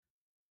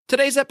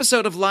Today's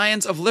episode of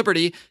Lions of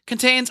Liberty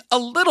contains a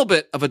little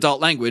bit of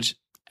adult language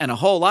and a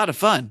whole lot of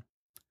fun.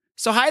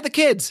 So hide the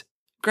kids,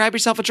 grab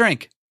yourself a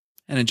drink,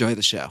 and enjoy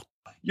the show.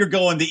 You're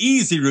going the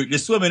easy route. You're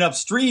swimming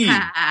upstream.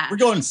 We're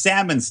going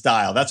salmon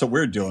style. That's what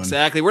we're doing.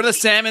 Exactly. We're the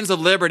Salmons of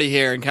Liberty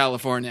here in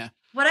California.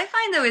 What I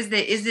find, though, is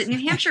that New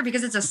Hampshire,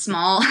 because it's a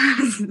small...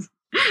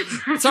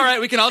 It's all right.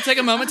 We can all take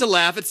a moment to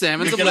laugh at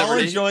Salmons of Liberty. We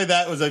can all enjoy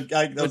that.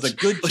 That was a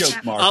good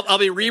joke, Mark. I'll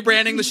be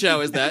rebranding the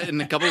show as that in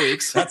a couple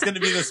weeks. That's going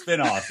to be the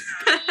spinoff.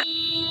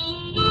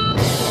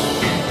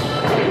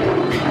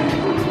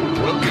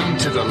 Welcome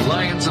to the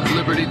Lions of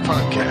Liberty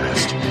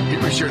podcast.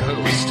 Here is your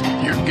host,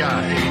 your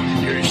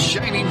guide, your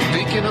shining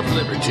beacon of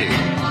liberty,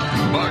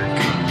 Marc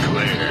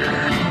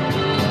Clair.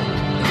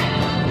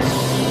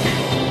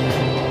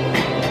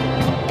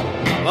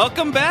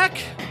 Welcome back,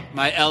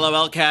 my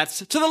LOL cats,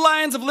 to the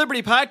Lions of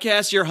Liberty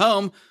podcast, your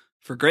home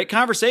for great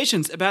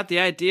conversations about the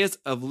ideas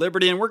of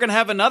liberty. And we're going to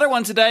have another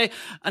one today,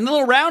 a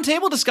little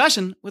roundtable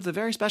discussion with a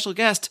very special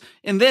guest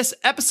in this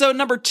episode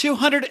number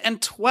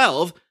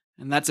 212.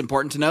 And that's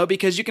important to know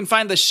because you can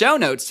find the show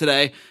notes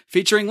today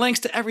featuring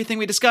links to everything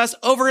we discuss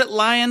over at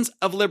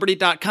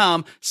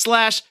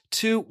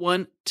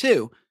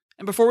lionsofliberty.com/212.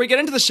 And before we get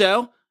into the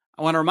show,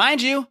 I want to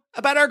remind you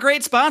about our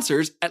great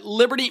sponsors at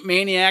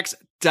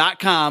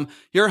libertymaniacs.com,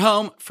 your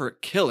home for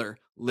killer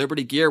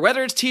Liberty gear.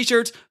 Whether it's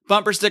t-shirts,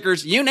 bumper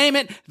stickers, you name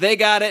it, they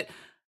got it.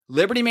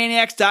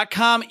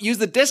 libertymaniacs.com. Use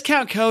the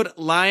discount code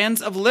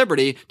Lions of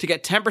Liberty to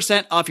get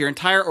 10% off your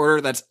entire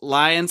order. That's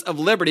Lions of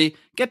Liberty.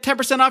 Get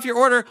 10% off your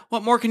order.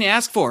 What more can you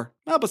ask for?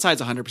 Well,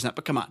 besides 100%,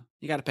 but come on.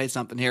 You got to pay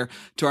something here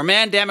to our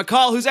man, Dan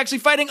McCall, who's actually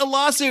fighting a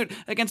lawsuit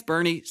against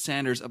Bernie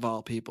Sanders of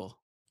all people.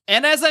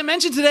 And as I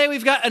mentioned today,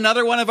 we've got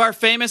another one of our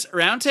famous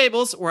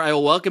roundtables where I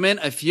will welcome in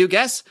a few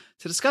guests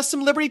to discuss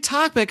some Liberty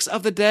topics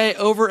of the day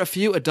over a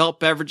few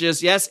adult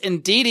beverages. Yes,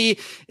 indeedy,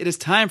 it is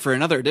time for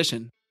another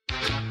edition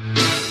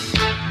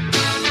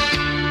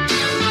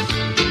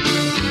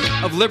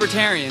of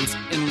Libertarians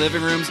in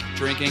living rooms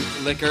drinking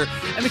liquor.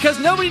 And because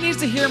nobody needs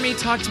to hear me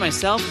talk to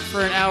myself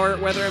for an hour,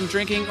 whether I'm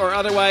drinking or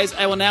otherwise,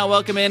 I will now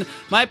welcome in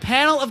my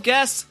panel of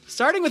guests,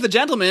 starting with a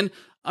gentleman,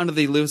 under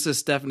the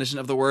loosest definition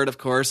of the word, of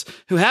course,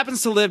 who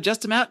happens to live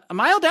just about a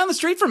mile down the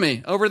street from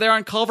me, over there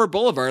on Culver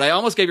Boulevard. I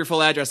almost gave your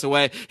full address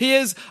away. He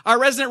is our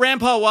resident Rand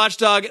Paul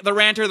watchdog, the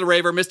ranter, the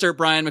raver, Mr.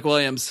 Brian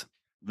McWilliams.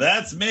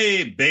 That's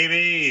me,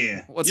 baby.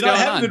 What's going on?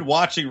 I haven't been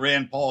watching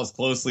Rand Paul as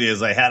closely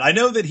as I had. I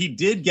know that he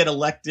did get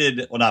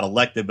elected, well, not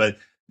elected, but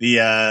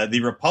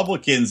the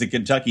Republicans in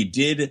Kentucky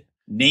did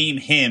name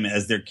him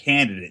as their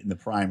candidate in the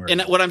primary.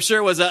 And what I'm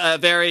sure was a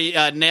very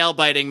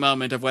nail-biting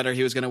moment of whether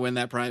he was going to win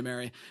that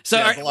primary. So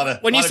yeah, a lot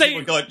of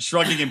people going,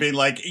 shrugging and being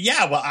like,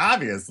 "Yeah, well,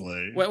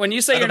 obviously." When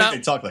you say you're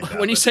not, talk like that,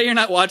 when you say you're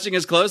not watching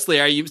as closely,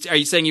 are you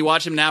saying you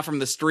watch him now from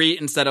the street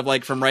instead of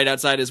like from right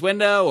outside his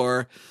window,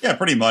 or? Yeah,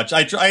 pretty much.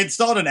 I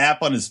installed an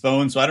app on his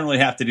phone, so I don't really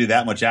have to do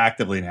that much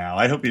actively now.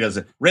 I hope he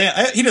doesn't.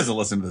 He doesn't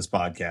listen to this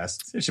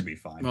podcast. It should be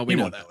fine. Well, he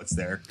won't know it's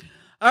there.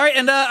 All right,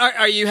 and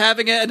are you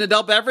having an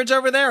adult beverage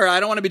over there? Or I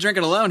don't want to be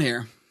drinking alone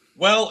here.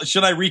 Well,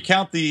 should I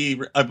recount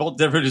the adult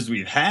beverages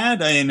we've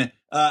had? I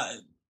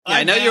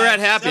know you were at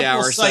happy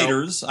hour.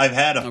 Ciders. So. I've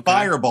had a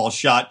Fireball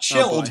shot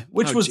chilled,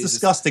 which was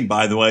disgusting,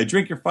 by the way.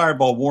 Drink your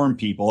Fireball warm,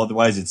 people.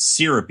 Otherwise, it's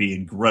syrupy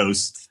and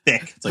gross,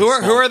 thick. It's like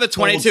who are the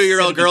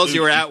 22-year-old girls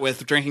you were out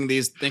with drinking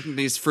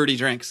these fruity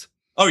drinks?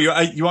 Oh,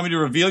 you want me to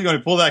reveal? You want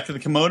me to pull back to the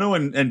kimono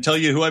and tell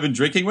you who I've been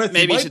drinking with?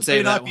 Maybe you should say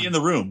that not one. Be in the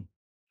room.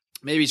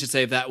 Maybe you should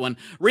save that one.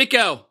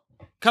 Rico,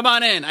 come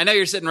on in. I know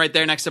you're sitting right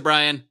there next to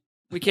Brian.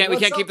 We can't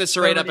keep this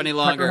charade up any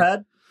longer.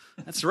 Peckerhead?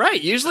 That's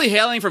right. Usually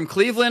hailing from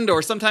Cleveland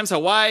or sometimes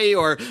Hawaii,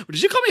 or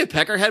did you call me a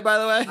peckerhead, by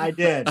the way? I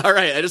did. All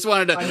right. I just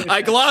wanted to,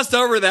 I glossed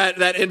over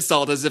that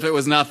insult as if it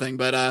was nothing,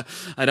 but I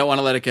don't want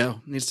to let it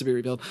go. It needs to be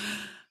rebuilt.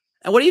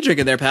 And what are you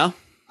drinking there, pal?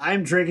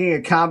 I'm drinking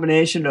a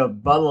combination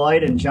of Bud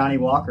Light and Johnny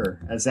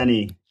Walker, as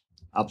any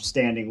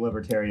upstanding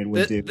libertarian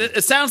would do.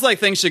 It sounds like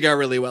things should go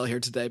really well here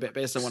today,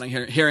 based on what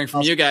I'm hearing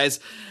from you guys.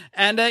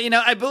 And, I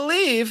know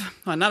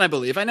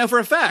for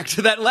a fact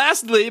that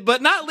lastly,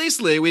 but not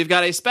leastly, we've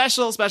got a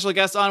special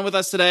guest on with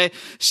us today.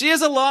 She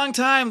is a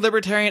longtime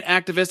libertarian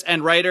activist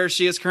and writer.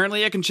 She is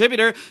currently a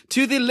contributor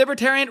to the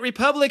Libertarian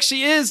Republic.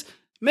 She is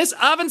Miss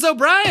Avens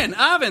O'Brien.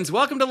 Avens,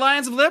 welcome to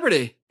Lions of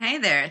Liberty. Hey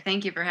there.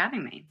 Thank you for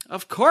having me.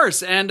 Of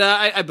course. And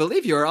I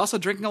believe you are also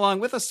drinking along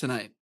with us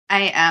tonight.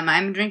 I am.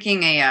 I'm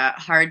drinking a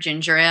hard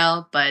ginger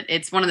ale, but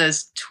it's one of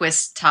those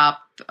twist top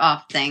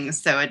off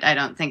things, so I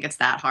don't think it's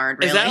that hard.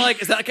 Really.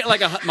 Is that like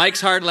a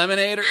Mike's Hard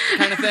Lemonade or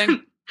kind of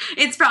thing?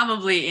 It's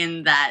probably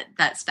in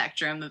that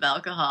spectrum of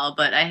alcohol,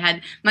 but I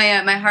had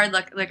my hard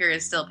liquor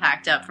is still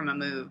packed up from a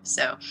move,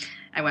 so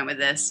I went with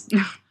this.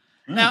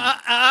 Now,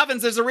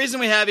 Avens, there's a reason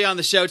we have you on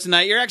the show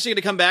tonight. You're actually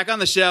going to come back on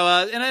the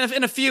show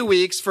in a few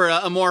weeks for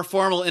a more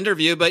formal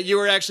interview, but you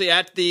were actually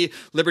at the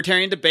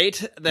Libertarian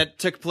debate that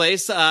took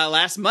place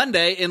last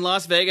Monday in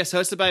Las Vegas,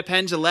 hosted by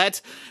Penn Jillette.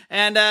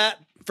 And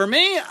For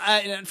me,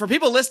 for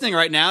people listening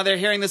right now, they're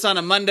hearing this on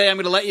a Monday. I'm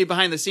going to let you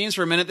behind the scenes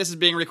for a minute. This is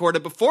being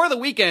recorded before the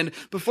weekend,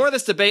 before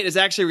this debate is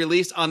actually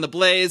released on The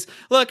Blaze.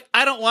 Look,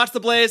 I don't watch The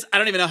Blaze. I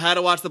don't even know how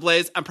to watch The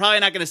Blaze. I'm probably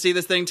not going to see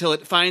this thing till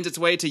it finds its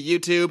way to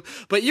YouTube.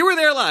 But you were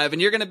there live,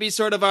 and you're going to be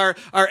sort of our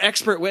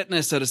expert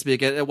witness, so to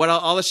speak, at what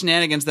all the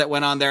shenanigans that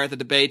went on there at the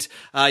debate.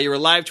 You were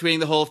live tweeting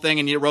the whole thing,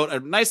 and you wrote a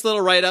nice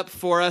little write-up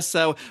for us.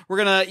 So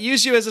we're going to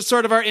use you as a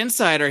sort of our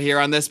insider here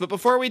on this. But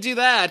before we do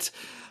that,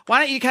 why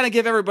don't you kind of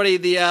give everybody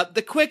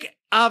the quick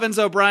Avens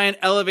O'Brien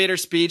elevator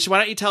speech? Why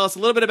don't you tell us a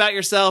little bit about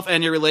yourself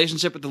and your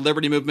relationship with the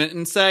Liberty Movement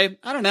and say,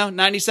 I don't know,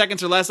 90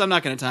 seconds or less. I'm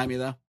not going to time you,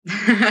 though.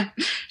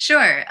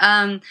 Sure.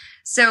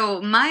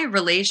 So my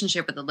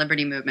relationship with the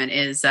Liberty Movement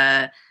is,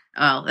 I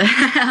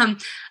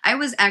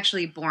was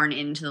actually born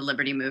into the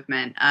Liberty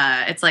Movement.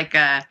 It's like,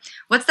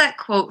 what's that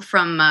quote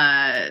from,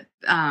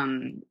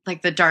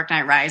 like The Dark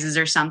Knight Rises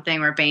or something,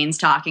 where Bane's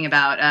talking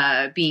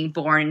about being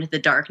born into the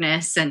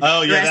darkness, and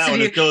the rest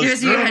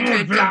of you had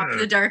to adopt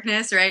the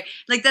darkness, right?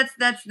 Like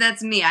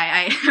that's me.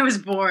 I was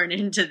born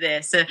into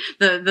this.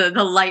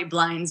 The light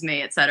blinds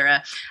me,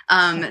 etc.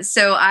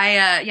 So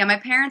my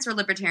parents were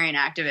libertarian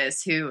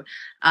activists who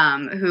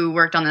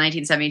worked on the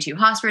 1972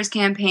 Hospers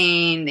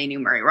campaign. They knew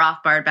Murray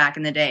Rothbard back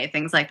in the day,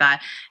 things like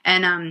that,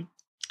 and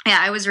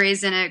I was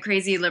raised in a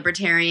crazy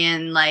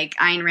libertarian, like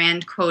Ayn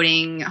Rand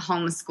quoting,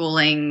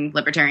 homeschooling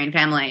libertarian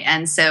family.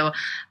 And so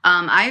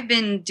I've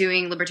been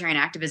doing libertarian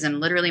activism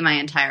literally my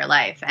entire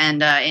life.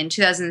 And in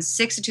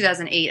 2006 to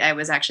 2008, I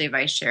was actually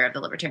vice chair of the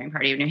Libertarian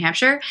Party of New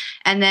Hampshire.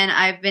 And then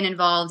I've been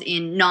involved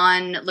in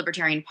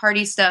non-Libertarian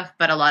Party stuff,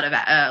 but a lot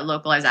of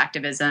localized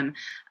activism.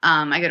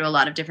 I go to a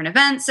lot of different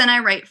events, and I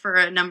write for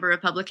a number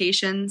of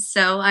publications.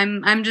 So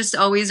I'm just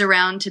always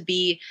around to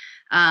be...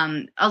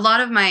 a lot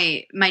of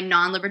my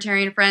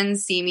non-libertarian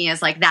friends see me as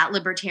like that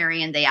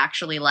libertarian they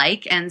actually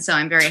like. And so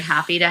I'm very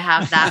happy to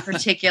have that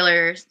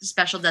particular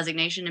special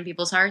designation in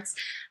people's hearts.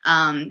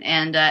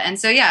 And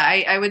so,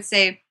 yeah, I would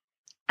say,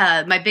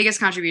 my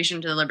biggest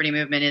contribution to the Liberty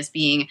Movement is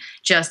being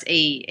just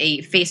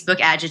a Facebook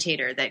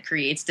agitator that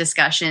creates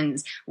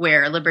discussions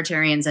where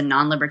libertarians and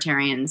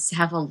non-libertarians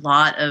have a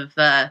lot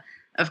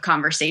of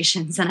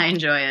conversations, and I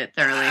enjoy it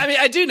thoroughly. I mean,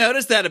 I do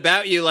notice that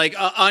about you, like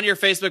on your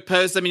Facebook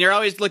posts. I mean, you're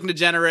always looking to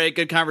generate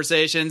good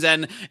conversations,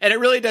 and it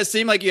really does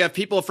seem like you have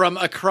people from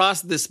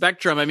across the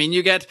spectrum. I mean,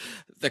 you get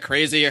the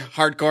crazy,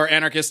 hardcore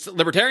anarchist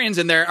libertarians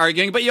in there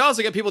arguing, but you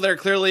also get people that are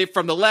clearly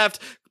from the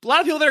left. A lot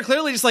of people that are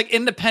clearly just like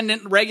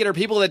independent, regular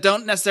people that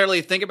don't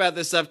necessarily think about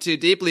this stuff too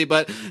deeply,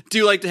 but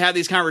do like to have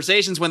these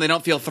conversations when they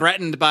don't feel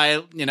threatened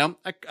by, you know,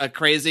 a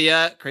crazy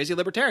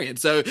libertarian.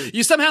 So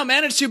you somehow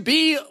managed to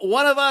be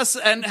one of us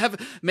and have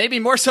maybe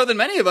more so than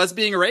many of us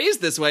being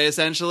raised this way,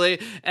 essentially.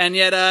 And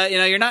yet,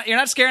 you're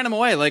not scaring them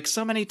away like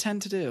so many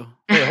tend to do.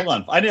 Hey, hold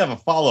on. I do have a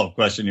follow-up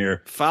question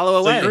here. Follow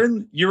away.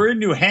 So you're in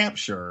New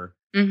Hampshire.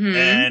 Mm-hmm.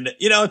 And,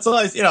 it's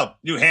always,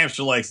 New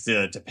Hampshire likes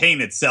to paint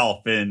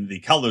itself in the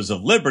colors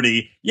of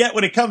liberty. Yet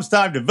when it comes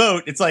time to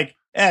vote, it's like,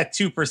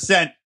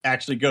 2%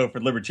 actually go for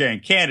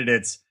libertarian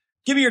candidates.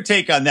 Give me your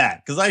take on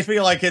that, because I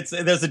feel like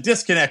there's a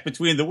disconnect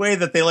between the way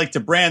that they like to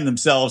brand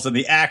themselves and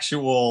the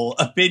actual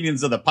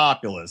opinions of the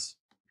populace.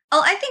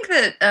 Well, I think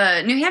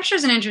that New Hampshire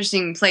is an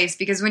interesting place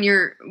because when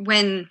you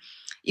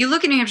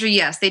look at New Hampshire,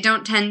 yes, they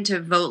don't tend to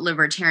vote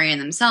libertarian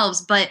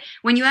themselves, but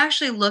when you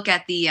actually look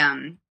at the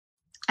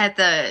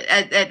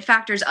at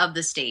factors of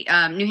the state.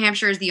 New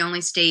Hampshire is the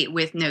only state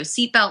with no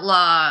seatbelt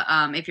law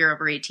if you're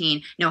over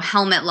 18, no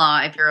helmet law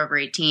if you're over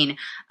 18.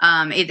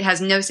 It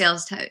has no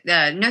sales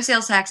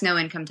tax, no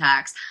income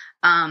tax.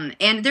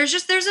 And there's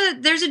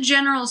a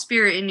general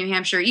spirit in New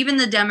Hampshire. Even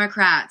the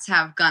Democrats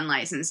have gun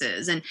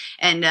licenses, and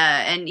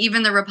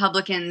even the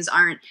Republicans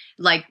aren't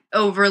like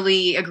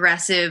overly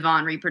aggressive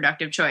on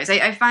reproductive choice.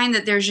 I find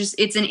that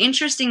it's an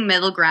interesting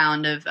middle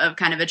ground of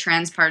kind of a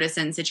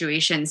transpartisan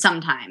situation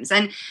sometimes.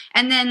 And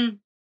then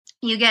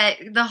you get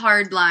the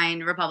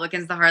hardline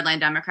Republicans, the hardline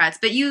Democrats,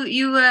 but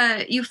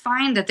you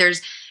find that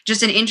there's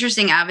just an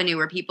interesting avenue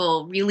where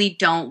people really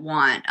don't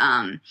want,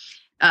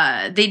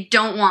 they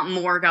don't want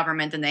more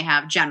government than they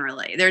have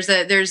generally.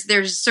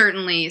 There's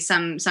certainly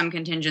some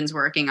contingents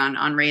working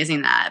on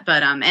raising that,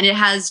 but and it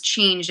has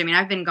changed. I mean,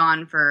 I've been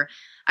gone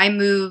I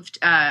moved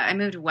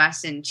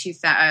west in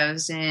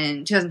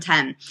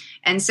 2010,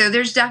 and so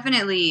there's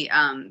definitely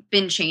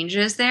been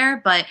changes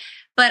there. But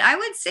I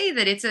would say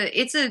that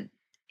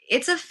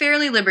it's a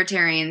fairly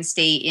libertarian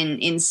state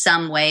in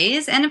some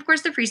ways, and of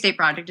course the Free State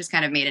Project has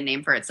kind of made a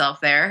name for itself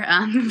there,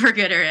 for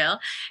good or ill.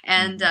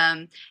 And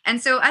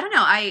so I don't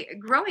know.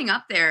 Growing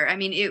up there, I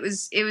mean, it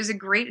was a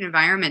great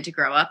environment to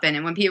grow up in.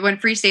 And when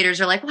Free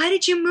Staters are like, "Why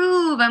did you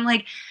move?" I'm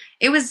like,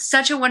 it was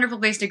such a wonderful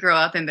place to grow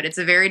up in, but it's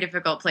a very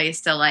difficult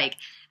place to like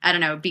I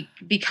don't know,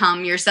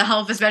 become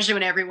yourself, especially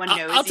when everyone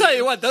knows. I'll tell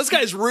you what, those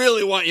guys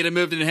really want you to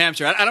move to New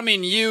Hampshire. I don't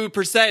mean you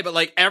per se, but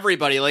like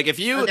everybody. Like if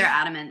you, they're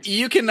adamant.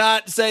 You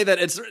cannot say that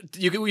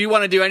you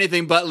want to do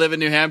anything but live in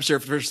New Hampshire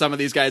for some of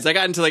these guys. I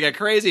got into like a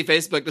crazy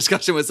Facebook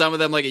discussion with some of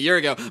them like a year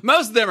ago.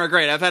 Most of them are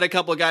great. I've had a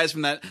couple of guys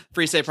from that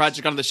Free State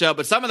Project on the show,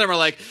 but some of them are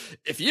like,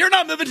 if you're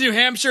not moving to New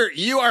Hampshire,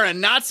 you are a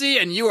Nazi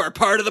and you are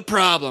part of the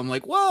problem.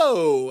 Like,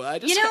 whoa,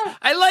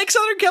 I like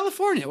Southern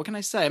California. What can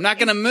I say? I'm not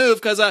going to move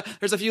because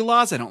there's a few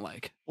laws I don't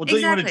like. Well, do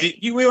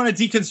exactly. we want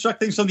to deconstruct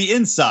things from the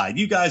inside?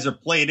 You guys are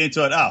playing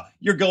into it. Oh,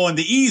 you're going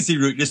the easy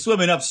route. You're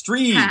swimming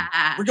upstream.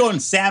 We're going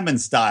salmon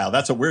style.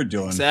 That's what we're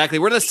doing. Exactly.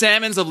 We're the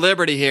salmons of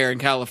liberty here in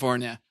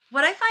California.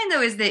 What I find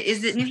though is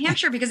that New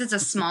Hampshire, because it's a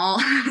small.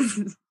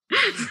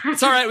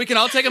 It's all right. We can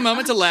all take a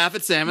moment to laugh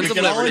at salmons of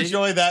liberty. We can all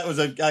enjoy that.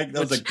 That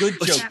was a good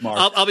joke,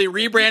 Mark. I'll be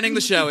rebranding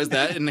the show as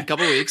that in a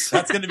couple weeks.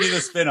 That's going to be the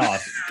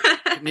spinoff.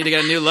 Need to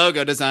get a new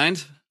logo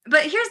designed.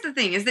 But here's the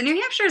thing, is that New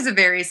Hampshire is a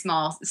very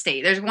small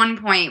state. There's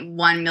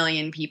 1.1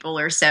 million people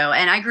or so.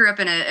 And I grew up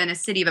in a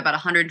city of about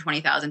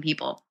 120,000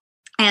 people.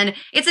 And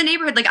it's a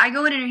neighborhood, like I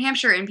go into New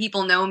Hampshire and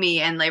people know me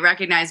and they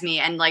recognize me.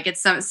 And like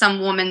it's some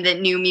woman that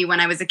knew me when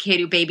I was a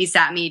kid who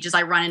babysat me, just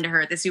I run into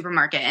her at the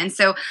supermarket. And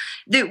so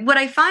what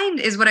I find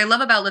is what I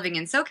love about living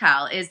in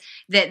SoCal is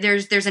that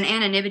there's an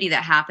anonymity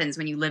that happens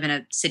when you live in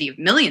a city of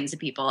millions of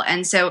people.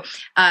 And so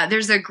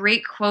there's a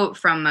great quote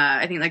from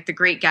I think like The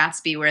Great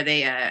Gatsby where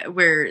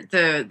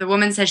the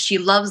woman says she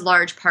loves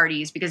large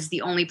parties because it's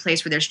the only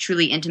place where there's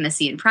truly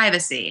intimacy and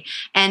privacy.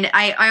 And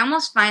I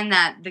almost find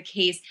that the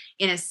case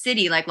in a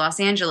city like Los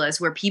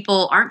Angeles where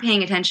people aren't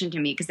paying attention to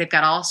me because they've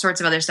got all sorts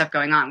of other stuff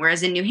going on.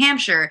 Whereas in New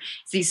Hampshire,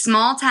 it's these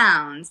small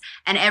towns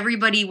and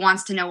everybody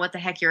wants to know what the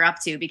heck you're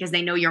up to because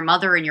they know your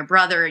mother and your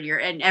brother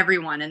and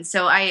everyone. And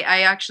so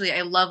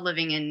I love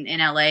living in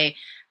LA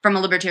from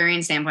a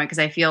libertarian standpoint because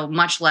I feel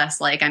much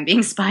less like I'm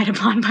being spied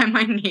upon by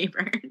my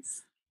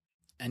neighbors.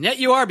 And yet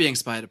you are being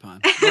spied upon.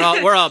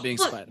 We're all being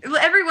spied upon.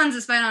 Well,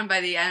 everyone's spied on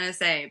by the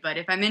NSA, but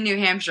if I'm in New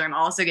Hampshire, I'm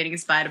also getting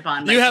spied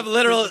upon. You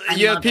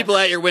have people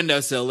at your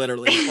windowsill,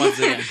 literally, once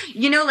again.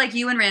 Like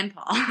you and Rand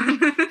Paul.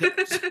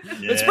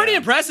 It's pretty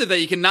impressive that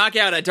you can knock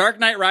out a Dark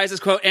Knight Rises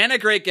quote and a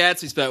Great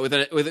Gatsby quote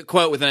with a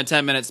quote within a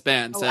 10-minute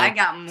span. So, I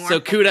got more. So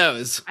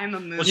kudos. I'm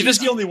a movie. Well, she's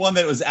the only one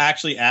that was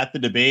actually at the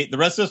debate. The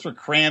rest of us were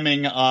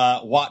cramming,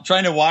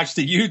 trying to watch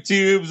the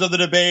YouTubes of the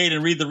debate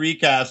and read the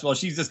recaps. Well,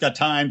 she's just got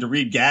time to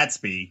read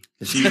Gatsby.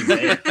 She was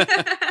there.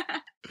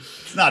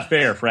 It's not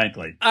fair,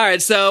 frankly. All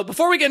right, so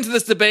before we get into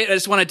this debate, I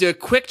just want to do a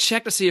quick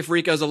check to see if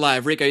Rico's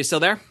alive. Rico, you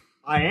still there?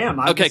 I am.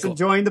 I'm just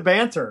enjoying the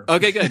banter.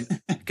 Okay, good.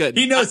 Good.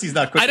 He knows he's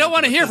not quick. I don't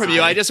want to hear from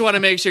you. I just want to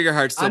make sure your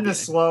heart's still I'm the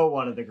slow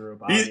one of the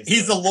group.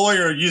 He's a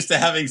lawyer used to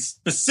having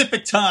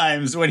specific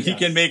times when he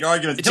can make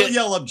arguments. He'll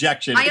yell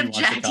objection. I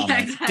object. Yeah,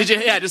 exactly. Did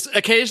you? Yeah, just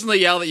occasionally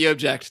yell that you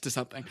object to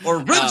something. Or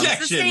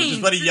rejection, which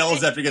is what he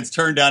yells after he gets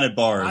turned down at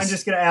bars. I'm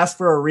just going to ask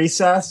for a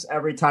recess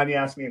every time you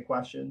ask me a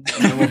question,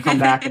 and then we'll come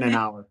back in an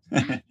hour.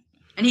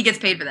 And he gets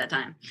paid for that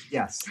time.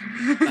 Yes.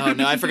 Oh,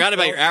 no, I forgot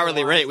about your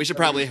hourly rate. We should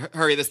probably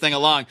hurry this thing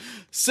along.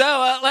 So,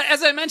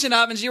 as I mentioned,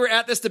 Avens, you were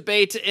at this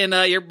debate, and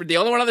you're the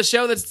only one on the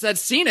show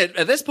that's seen it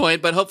at this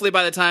point, but hopefully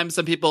by the time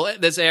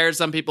this airs,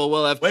 some people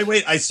will have.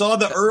 Wait, I saw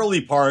the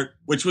early part,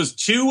 which was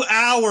 2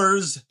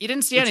 hours. You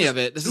didn't see any of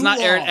it. This is not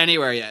aired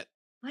anywhere yet.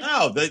 What?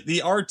 No,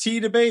 the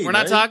RT debate. We're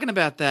not talking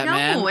about that,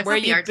 man. It's Where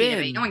not you the RT been?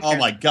 debate. No one Oh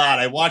my God!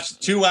 I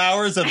watched 2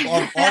 hours of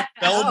Mark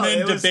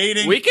Feldman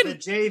debating. We can the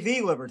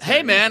JV Libertarian.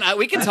 Hey, man,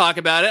 we can talk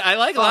about it. I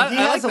like a lot. He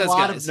I has like a those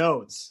lot guys. of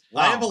notes.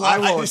 I have a lot.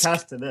 I will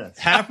attest to this.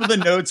 Half of the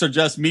notes are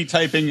just me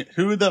typing,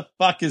 "Who the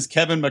fuck is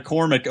Kevin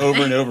McCormick?"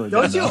 over and over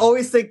again. Don't you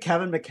always think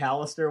Kevin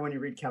McAllister when you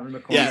read Kevin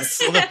McCormick? Yes,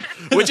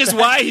 which is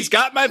why he's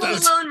got my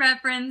votes. Full-blown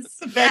reference.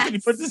 The fact that he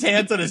puts his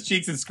hands on his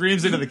cheeks and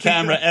screams into the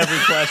camera every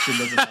question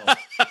doesn't help.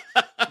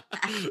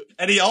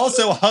 And he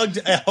also hugged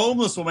a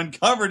homeless woman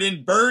covered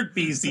in bird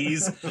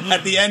feces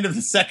at the end of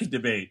the second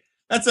debate.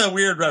 That's a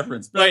weird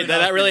reference. Wait, did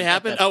that really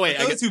happen? Oh, wait,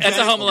 that's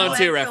a Home Alone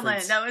 2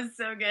 reference. That was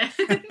so good.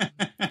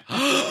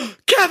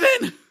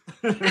 Kevin!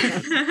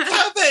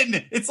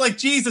 Kevin! It's like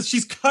Jesus.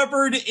 She's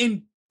covered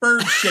in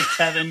bird shit,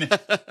 Kevin.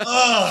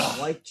 Ugh.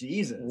 Like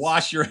Jesus.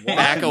 Wash your hands.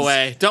 Back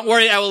away. Don't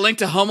worry, I will link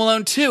to Home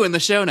Alone 2 in the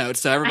show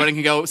notes so everybody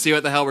can go see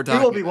what the hell we're talking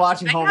about. We will be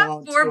watching Home I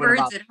Alone 2. have 4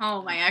 birds at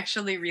home. I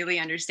actually really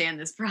understand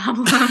this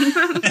problem.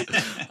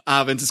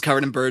 Avens is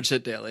covered in bird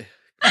shit daily.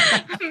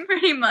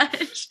 Pretty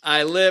much.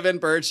 I live in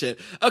bird shit.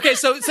 Okay,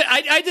 so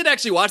I did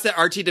actually watch that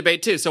RT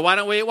debate too. So why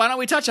don't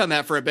we touch on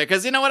that for a bit?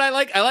 Because you know what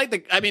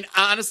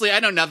honestly,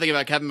 I know nothing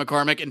about Kevin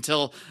McCormick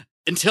until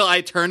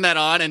I turned that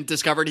on and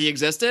discovered he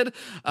existed.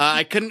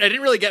 I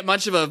didn't really get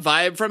much of a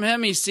vibe from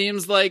him. He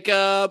seems like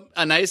a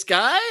nice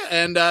guy,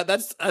 and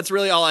that's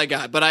really all I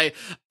got. But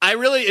I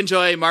really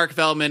enjoy Mark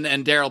Feldman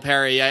and Daryl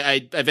Perry.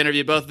 I've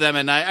interviewed both of them,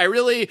 and I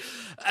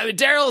mean,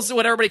 Daryl's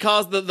what everybody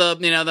calls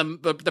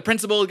the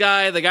principal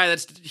guy, the guy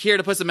that's here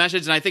to push the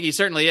message, and I think he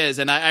certainly is.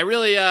 And I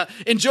really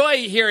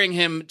enjoy hearing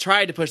him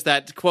try to push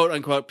that quote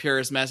unquote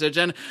purist message.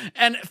 And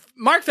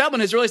Mark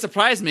Feldman has really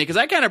surprised me because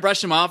I kind of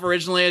brushed him off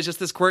originally as just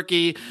this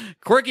quirky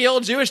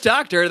old Jewish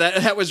doctor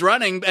that was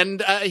running,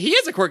 and he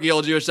is a quirky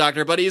old Jewish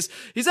doctor, but he's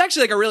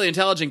actually like a really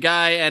intelligent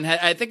guy, and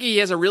I think he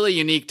has a really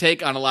unique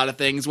take on a lot of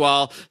things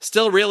while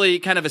still really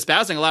kind of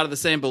espousing a lot of the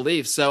same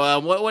beliefs. So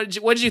what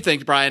did you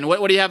think, Brian?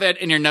 What do you have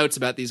in your notes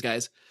about these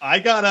guys?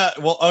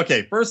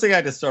 First thing I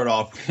had to start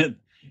off with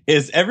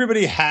is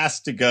everybody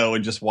has to go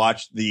and just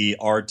watch the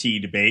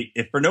RT debate.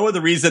 If for no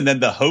other reason than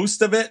the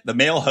host of it, the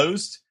male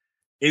host,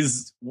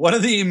 is one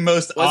of the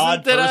most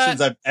odd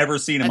persons I've ever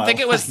seen in my life. I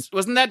think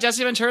wasn't that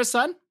Jesse Ventura's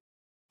son?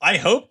 I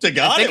hope to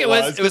God it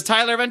was. It was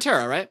Tyler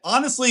Ventura, right?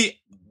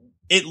 Honestly,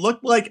 it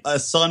looked like a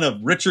son of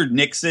Richard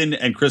Nixon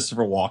and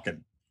Christopher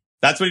Walken.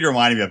 That's what he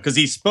reminded me of, because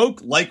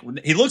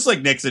he looks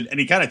like Nixon, and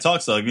he kind of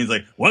talks like, he's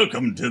like,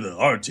 welcome to the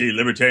RT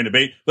Libertarian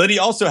Debate. But then he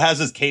also has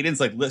his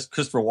cadence like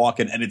Christopher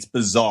Walken, and it's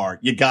bizarre.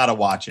 You gotta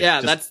watch it.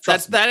 Yeah,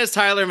 that is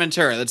Tyler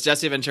Ventura. That's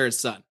Jesse Ventura's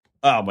son.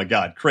 Oh my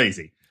God,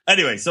 crazy.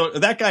 Anyway, so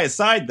that guy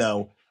aside,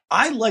 though,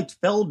 I liked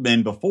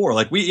Feldman before.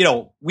 Like we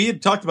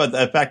had talked about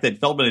the fact that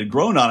Feldman had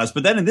grown on us,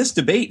 but then in this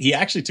debate, he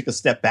actually took a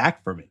step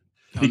back for me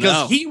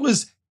because he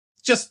was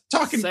just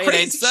talking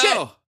crazy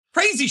shit.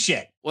 Crazy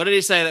shit. What did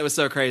he say that was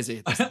so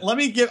crazy?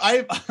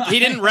 He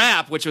didn't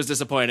rap, which was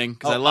disappointing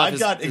because I love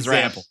his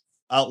rap.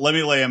 Let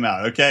me lay him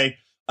out, okay?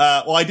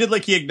 I did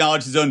like he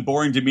acknowledged his own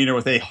boring demeanor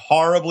with a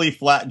horribly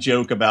flat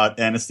joke about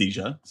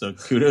anesthesia. So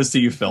kudos to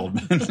you,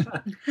 Feldman.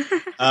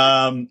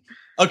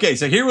 Okay,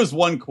 so here was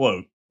one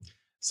quote.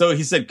 So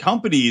he said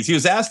he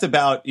was asked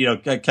about,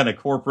 kind of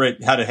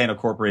how to handle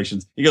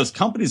corporations. He goes,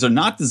 companies are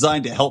not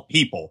designed to help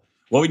people.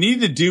 What we need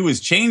to do is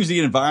change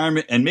the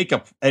environment and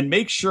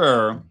make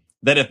sure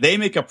that if they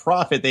make a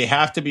profit, they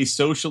have to be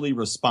socially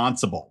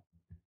responsible.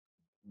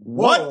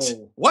 Whoa.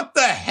 What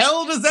the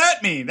hell does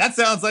that mean? That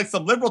sounds like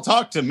some liberal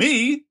talk to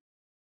me.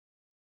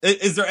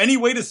 Is there any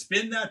way to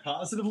spin that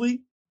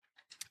positively?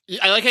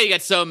 I like how you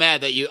got so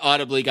mad that you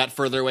audibly got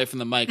further away from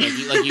the mic.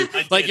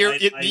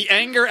 The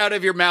anger out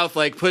of your mouth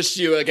pushed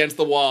you against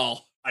the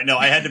wall. I know.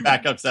 I had to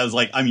back up because I was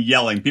like, I'm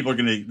yelling. People are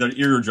their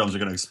eardrums are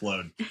gonna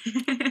explode.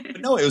 But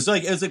no, it was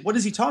like, what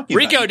is he talking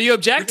about? Rico, do you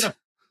object?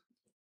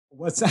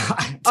 What's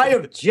that? I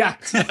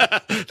object.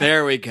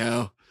 There we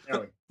go.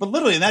 But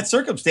literally in that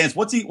circumstance,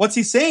 what's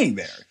he saying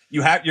there?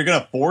 You're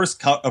going to force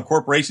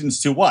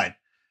corporations to what?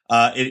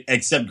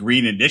 Accept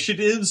green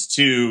initiatives,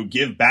 to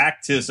give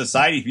back to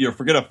society. If you're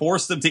going to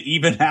force them to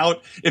even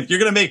out, if you're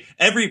going to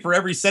make for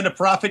every cent of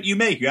profit you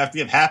make, you have to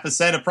give half a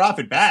cent of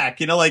profit back.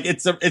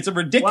 It's a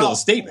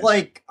ridiculous statement.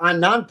 Like on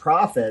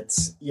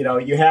nonprofits,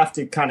 you have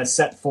to kind of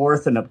set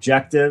forth an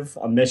objective,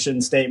 a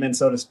mission statement,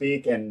 so to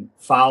speak, and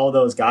follow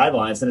those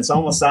guidelines. And it's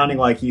almost sounding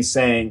like he's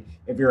saying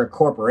if you're a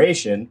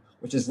corporation,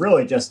 which is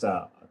really just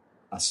a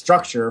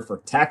structure for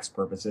tax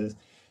purposes,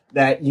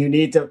 that you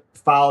need to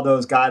follow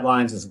those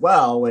guidelines as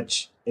well,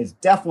 which is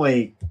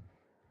definitely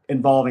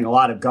involving a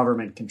lot of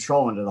government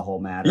control into the whole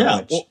matter.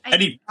 Yeah,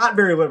 not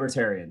very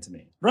libertarian to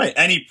me. Right,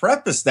 and he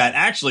prefaced that.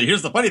 Actually,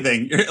 here's the funny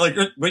thing: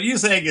 what you're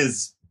saying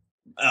is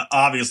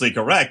obviously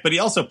correct, but he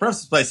also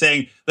prefaced by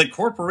saying that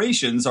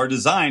corporations are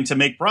designed to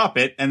make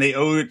profit, and they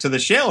owe it to the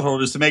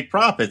shareholders to make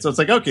profit. So it's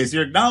like, okay, so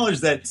you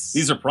acknowledge that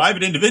these are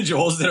private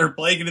individuals that are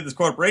playing into this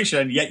corporation,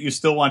 and yet you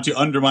still want to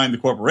undermine the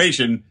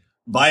corporation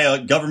via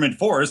government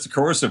force,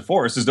 coercive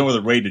force. There's no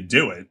other way to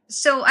do it.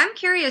 So I'm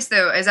curious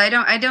though, as I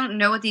don't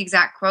know what the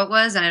exact quote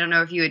was, and I don't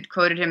know if you had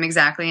quoted him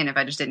exactly, and if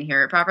I just didn't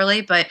hear it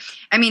properly. But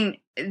I mean,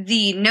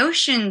 the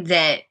notion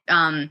that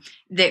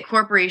that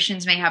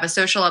corporations may have a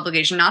social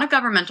obligation, not a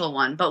governmental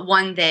one, but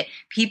one that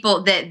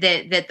people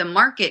that the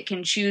market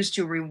can choose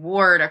to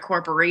reward a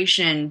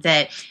corporation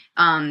that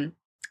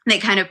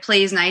kind of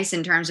plays nice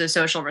in terms of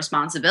social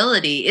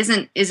responsibility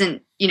isn't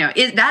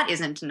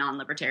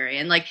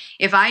non-libertarian. Like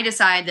if I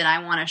decide that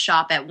I want to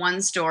shop at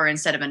one store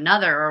instead of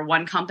another, or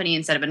one company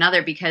instead of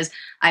another, because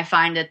I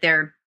find that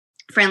they're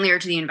friendlier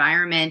to the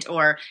environment,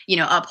 or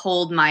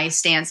uphold my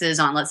stances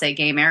on, let's say,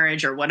 gay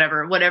marriage, or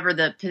whatever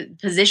the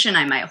position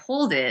I might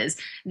hold is,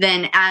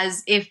 then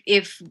as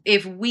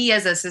if we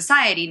as a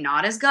society,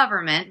 not as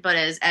government, but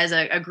as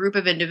a group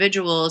of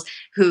individuals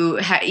who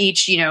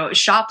each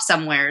shop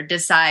somewhere,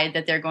 decide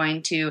that they're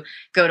going to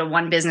go to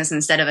one business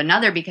instead of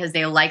another because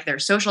they like their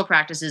social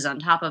practices on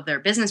top of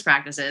their business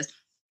practices,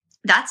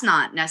 that's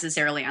not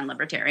necessarily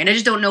unlibertarian. I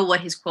just don't know what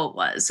his quote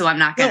was, so I'm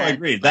not going to... No, I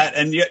agree.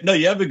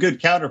 You have a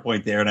good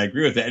counterpoint there, and I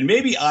agree with it. And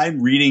maybe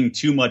I'm reading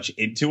too much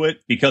into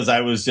it because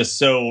I was just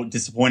so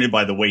disappointed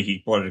by the way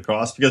he brought it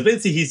across. Because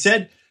basically he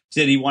said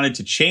he wanted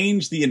to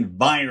change the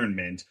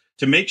environment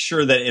to make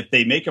sure that if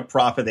they make a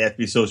profit, they have to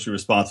be socially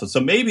responsible.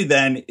 So maybe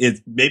it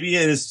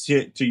is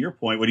to your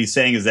point, what he's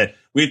saying is that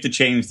we have to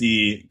change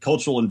the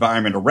cultural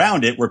environment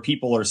around it, where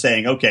people are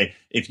saying, okay,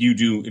 if you're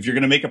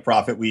going to make a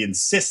profit, we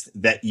insist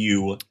that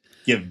you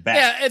give back.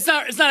 Yeah,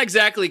 it's not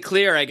exactly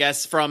clear, I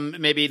guess, from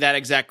maybe that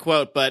exact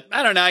quote, but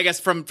I don't know. I guess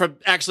from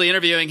actually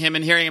interviewing him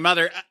and hearing him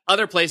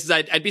other places,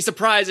 I'd be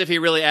surprised if he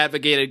really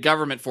advocated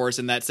government force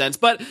in that sense.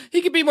 But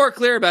he could be more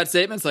clear about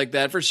statements like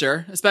that for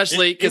sure,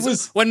 especially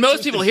because when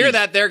most people hear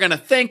that, they're going to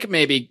think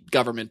maybe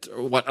government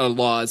or what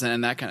laws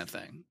and that kind of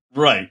thing.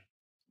 Right.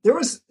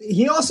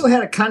 He also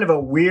had a kind of a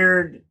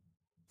weird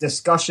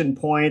discussion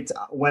point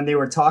when they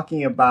were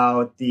talking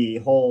about the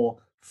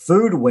whole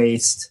food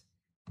waste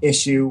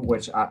issue,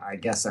 which I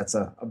guess that's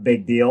a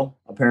big deal,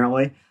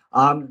 apparently.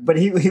 But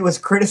he was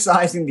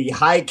criticizing the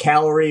high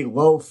calorie,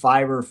 low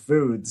fiber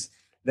foods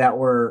that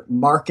were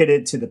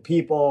marketed to the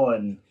people,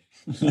 and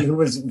he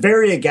was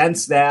very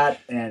against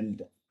that.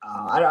 And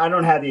I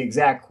don't have the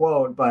exact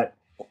quote, but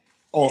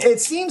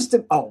it seems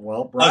to. Oh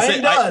well,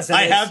 Brian does.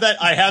 I have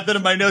that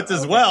in my notes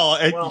as well.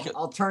 Well,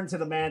 I'll turn to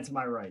the man to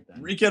my right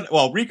then.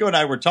 Rico and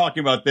I were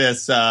talking about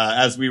this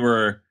as we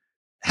were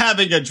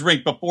having a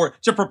drink before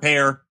to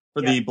prepare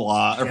for the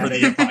blog or for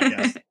the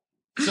podcast.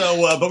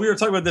 So, but we were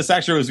talking about this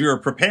actually as we were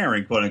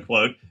preparing, quote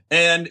unquote.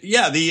 And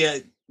yeah,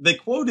 the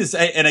quote is,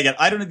 and again,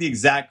 I don't know the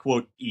exact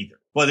quote either,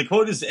 but the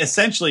quote is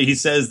essentially he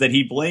says that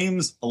he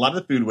blames a lot of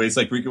the food waste,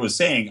 like Rico was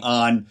saying,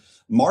 on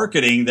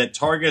marketing that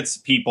targets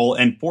people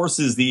and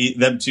forces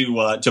them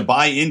to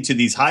buy into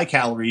these high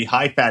calorie,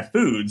 high fat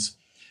foods,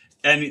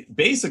 and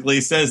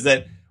basically says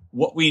that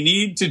what we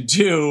need to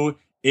do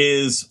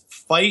is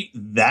fight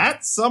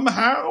that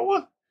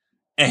somehow.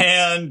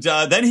 And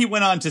then he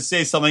went on to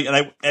say something,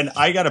 and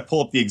I got to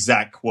pull up the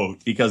exact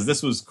quote because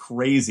this was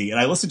crazy. And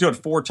I listened to it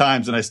 4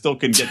 times, and I still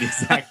couldn't get the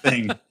exact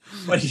thing.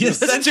 But he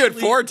listened to it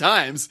 4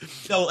 times.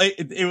 No,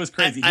 it was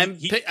crazy. I'm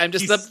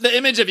just the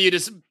image of you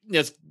just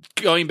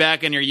going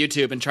back on your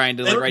YouTube and trying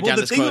to write down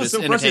this quote is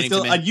entertaining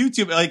to me. On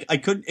YouTube, I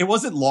couldn't. It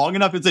wasn't long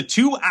enough. It's a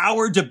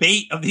 2-hour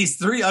debate of these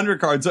 3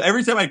 undercards. So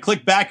every time I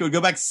click back, it would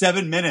go back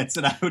 7 minutes,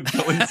 and I would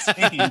go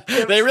insane.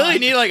 They really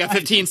need like a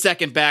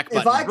 15-second back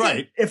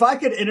button. If I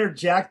could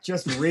interject,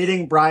 just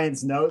reading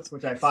Brian's notes,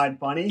 which I find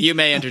funny. You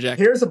may interject.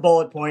 Here's a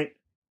bullet point.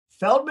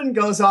 Feldman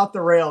goes off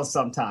the rails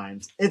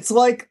sometimes. It's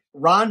like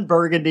Ron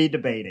Burgundy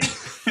debating.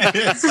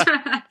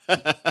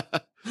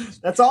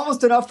 That's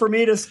almost enough for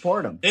me to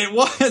support him. It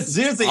was.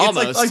 Seriously,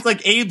 it's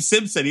like Abe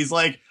Simpson. He's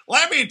like,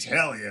 let me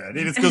tell you. And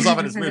he just goes off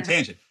on his weird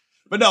tangent.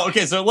 But no,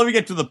 okay, so let me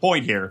get to the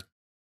point here.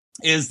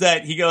 Is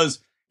that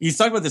he's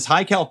talking about this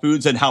high-cal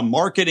foods and how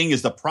marketing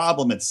is the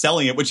problem at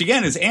selling it, which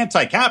again is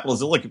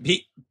anti-capitalism. Look,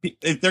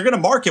 if they're going to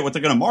market what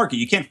they're going to market,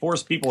 you can't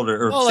force people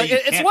to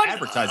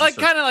advertise. Like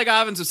kind of like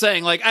Avens was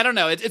saying, like, I don't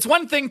know. It's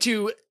one thing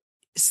to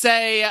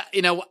say,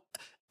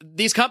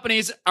 these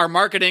companies are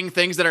marketing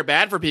things that are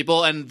bad for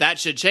people and that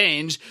should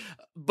change.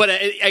 But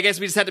I guess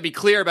we just have to be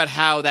clear about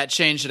how that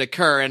change should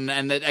occur. And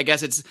I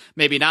guess it's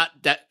maybe not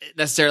that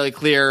necessarily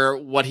clear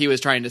what he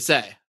was trying to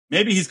say.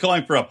 Maybe he's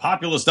calling for a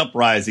populist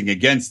uprising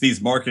against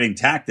these marketing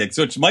tactics,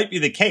 which might be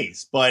the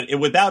case. But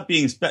without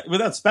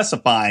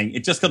specifying,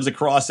 it just comes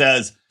across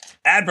as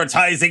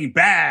advertising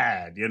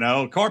bad,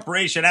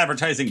 corporation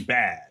advertising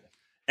bad.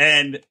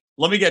 And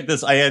let me get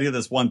this. I had to get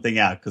this one thing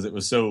out because it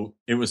was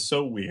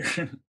so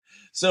weird.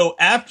 So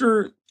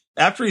after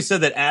he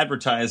said that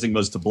advertising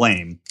was to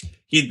blame,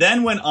 he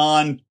then went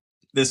on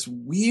this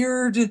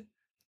weird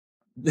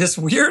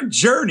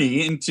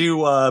journey into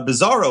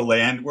Bizarro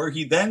land where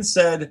he then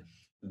said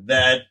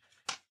that,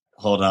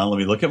 hold on, let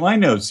me look at my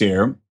notes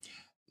here.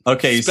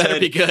 Okay. This better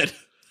be good.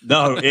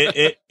 No,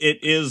 it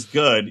is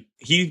good.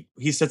 He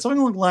said something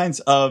along the lines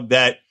of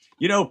that,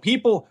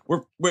 people,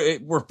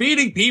 we're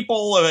feeding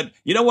people, and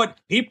you know what?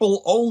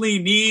 People only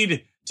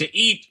need to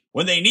eat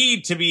when they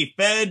need to be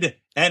fed.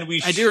 And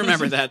I do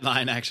remember that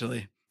line,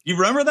 actually. You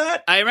remember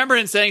that? I remember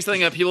him saying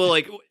something about people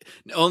like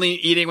only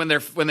eating when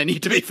they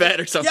need to be fed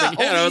or something.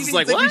 Yeah, I was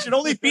like, what? We should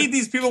only feed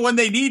these people when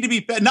they need to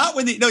be fed, not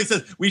when he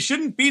says we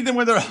shouldn't feed them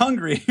when they're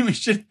hungry. We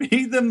should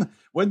feed them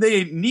when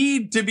they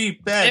need to be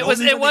fed. It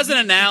was an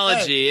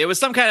analogy. It was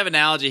some kind of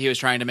analogy he was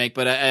trying to make,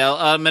 but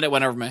I'll admit it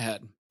went over my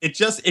head.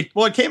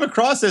 It came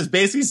across as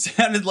basically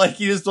sounded like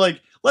he was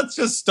like, let's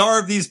just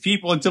starve these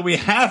people until we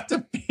have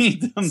to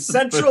feed them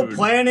Central food.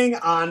 Planning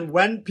on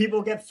when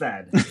people get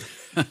fed.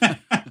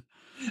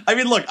 I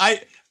mean, look,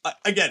 I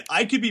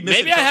could be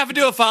missing. Maybe I have to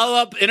do a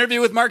follow-up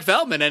interview with Marc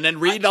Feldman and then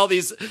read all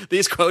these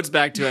quotes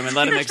back to him and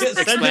let him expand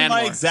send him my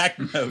more. Exact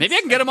notes. Maybe I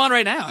can get him on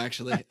right now,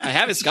 actually. I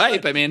have his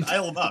Skype, I mean.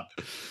 Dial him up.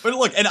 But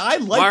look, and I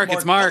like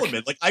Marc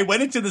Feldman. Like, I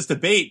went into this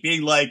debate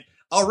being like,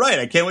 all right,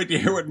 I can't wait to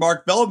hear what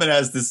Marc Feldman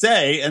has to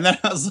say. And then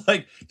I was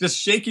like, just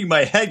shaking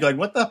my head going,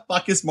 what the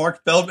fuck is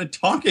Marc Feldman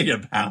talking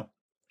about?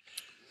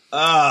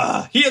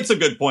 He had some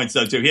good points,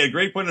 though, too. He had a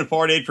great point in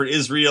foreign aid for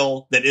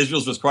Israel, that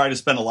Israel's required to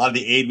spend a lot of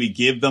the aid we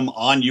give them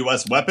on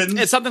U.S. weapons.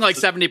 It's something like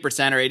 70%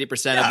 or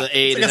 80% of the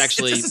aid is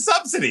actually... It's just a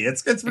subsidy.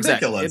 It's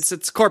ridiculous. Exactly.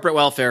 It's corporate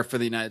welfare for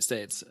the United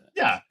States.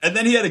 Yeah. And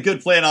then he had a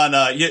good plan on,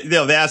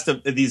 they asked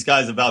these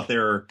guys about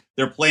their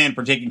plan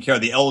for taking care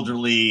of the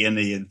elderly and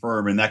the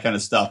infirm and that kind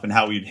of stuff and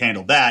how we'd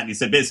handle that. And he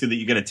said basically that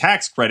you get a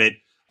tax credit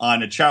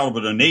on a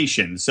charitable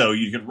donation. So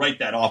you can write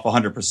that off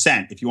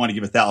 100% if you want to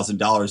give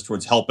 $1,000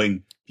 towards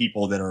helping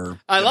people that are.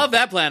 I love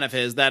that plan of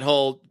his, that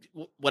whole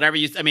whatever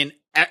you, I mean,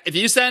 if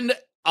you send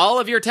all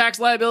of your tax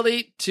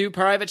liability to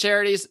private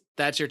charities,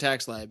 that's your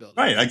tax liability.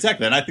 Right,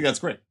 exactly. And I think that's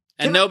great.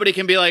 And nobody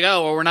can be like,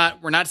 oh, well,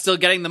 we're not still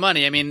getting the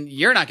money. I mean,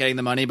 you're not getting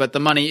the money, but the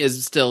money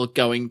is still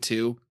going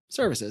to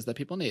services that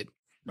people need.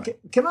 Right.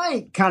 Can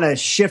I kind of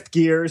shift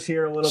gears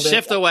here a little bit?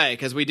 Shift away,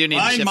 because we do need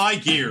to shift. My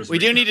gears. We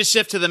do need to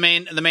shift to the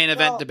main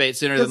event debate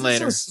sooner than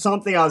later. This is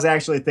something I was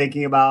actually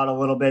thinking about a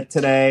little bit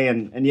today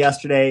and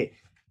yesterday,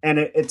 and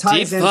it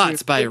ties Deep into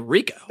Thoughts by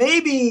Rico.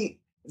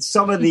 Maybe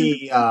some of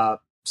the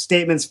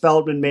statements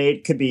Feldman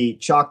made could be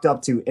chalked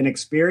up to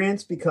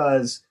inexperience,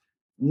 because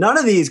none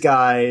of these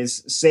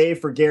guys, save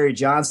for Gary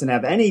Johnson,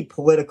 have any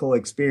political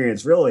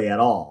experience really at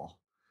all.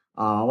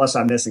 Unless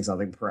I'm missing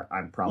something,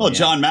 I'm probably. Well,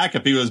 John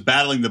McAfee was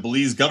battling the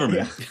Belize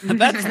government. Yeah.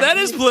 that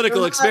is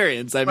political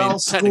experience. I mean, well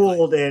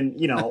schooled in,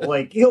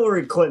 like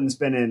Hillary Clinton's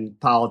been in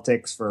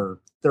politics for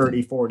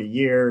 30, 40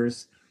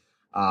 years.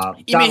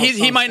 You mean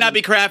he might not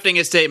be crafting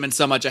his statements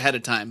so much ahead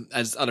of time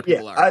as other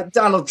people are.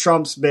 Donald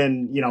Trump's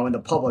been, in the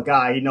public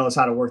eye. He knows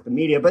how to work the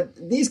media, but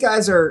these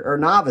guys are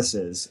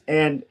novices.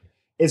 And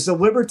is the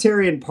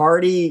Libertarian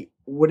Party,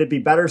 would it be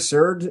better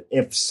served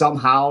if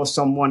somehow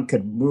someone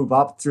could move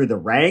up through the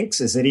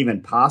ranks? Is it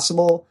even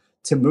possible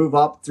to move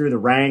up through the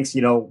ranks,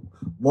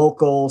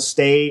 local,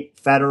 state,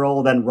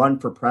 federal, then run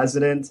for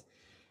president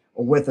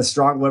with a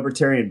strong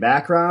libertarian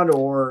background?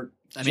 Or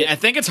I mean, I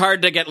think it's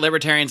hard to get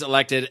libertarians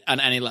elected on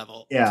any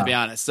level, to be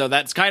honest. So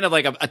that's kind of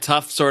like a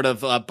tough sort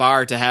of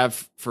bar to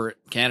have for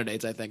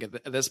candidates, I think,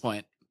 at this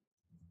point.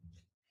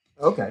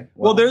 Okay.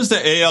 Well, I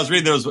was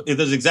reading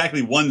there's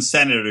exactly one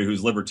senator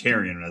who's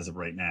libertarian as of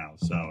right now.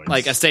 So it's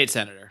like a state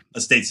senator. A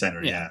state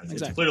senator, yeah.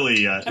 Exactly. It's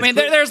clearly. I mean,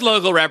 there's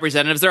local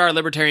representatives. There are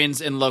libertarians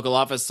in local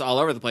office all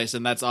over the place,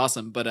 and that's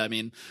awesome. But I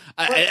mean,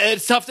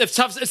 it's tough. It's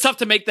tough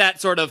to make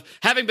that sort of,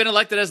 having been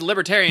elected as a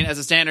libertarian, as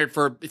a standard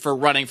for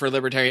running for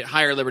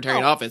higher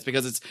libertarian office,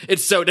 because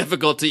it's so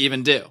difficult to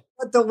even do.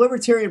 But the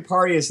Libertarian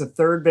Party is the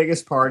third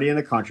biggest party in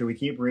the country. We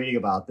keep reading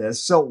about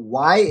this. So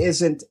why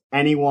isn't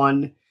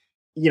anyone,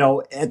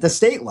 at the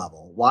state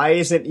level? Why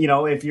isn't,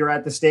 if you're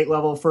at the state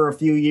level for a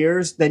few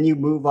years, then you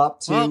move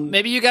up to... Well,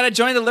 maybe you got to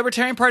join the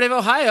Libertarian Party of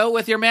Ohio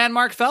with your man,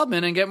 Mark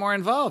Feldman, and get more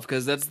involved,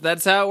 because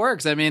that's how it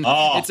works. I mean,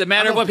 it's a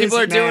matter of what people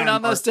are doing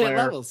on those state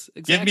levels.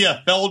 Exactly. Give me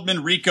a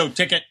Feldman Rico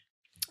ticket.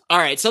 All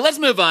right, so let's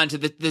move on to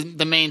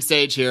the main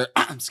stage here.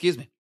 Excuse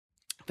me.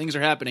 Things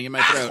are happening in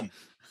my throat.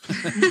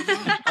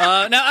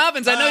 Now,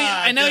 Avens, I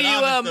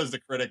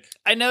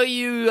know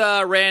you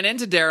ran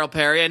into Daryl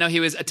Perry. I know he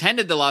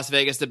attended the Las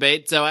Vegas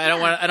debate, so I don't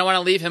want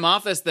to leave him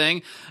off this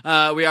thing.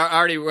 I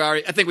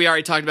think we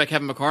already talked about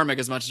Kevin McCormick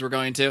as much as we're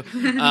going to.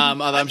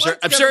 Although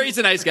I'm sure he's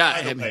a nice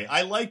guy.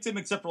 I liked him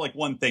except for like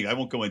one thing. I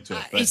won't go into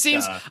it. But, he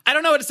seems. I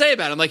don't know what to say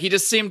about him. Like, he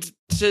just seemed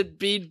to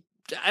be.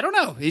 I don't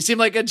know. He seemed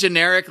like a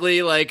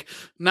generically, like,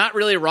 not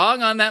really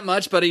wrong on that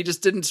much, but he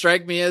just didn't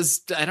strike me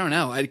as, I don't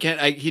know.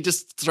 He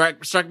just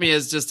struck me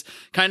as just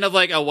kind of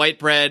like a white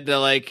bread,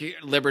 like,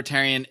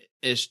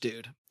 libertarian-ish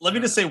dude. Let me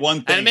just say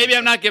one thing. And maybe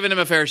I'm not giving him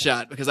a fair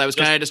shot because I was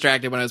kind of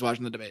distracted when I was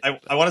watching the debate.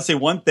 I want to say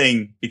one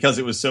thing because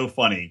it was so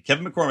funny.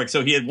 Kevin McCormick.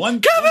 So he had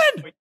one.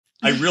 Kevin!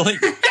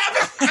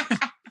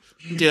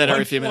 Do that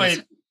every few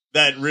minutes.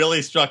 That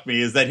really struck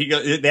me is that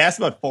they asked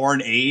about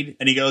foreign aid,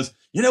 and he goes,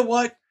 "You know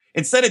what?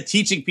 Instead of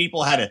teaching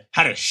people how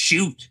to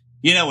shoot,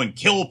 and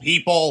kill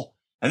people,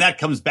 and that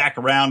comes back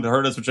around to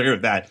hurt us," which I agree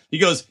with that. He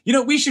goes,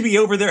 we should be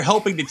over there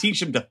helping to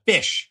teach them to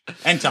fish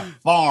and to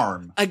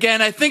farm.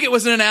 Again, I think it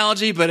was an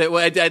analogy, but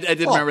I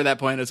did remember that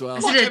point as well.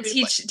 Is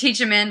it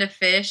teach a man to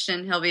fish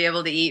and he'll be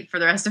able to eat for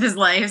the rest of his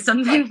life,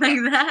 something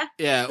like that?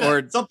 Yeah,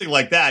 or something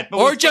like that.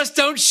 But or just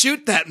don't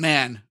shoot that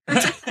man. How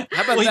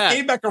about that? He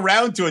came back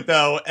around to it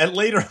though, and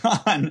later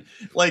on,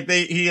 like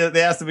they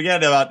asked him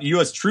again about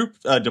U.S. troop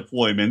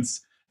deployments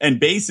and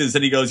bases,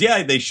 and he goes,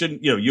 "Yeah, they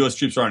shouldn't. U.S.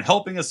 troops aren't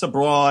helping us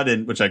abroad,"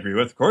 and which I agree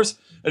with, of course.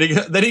 And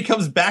then he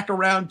comes back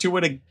around to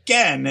it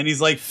again, and he's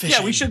like, "Fishing.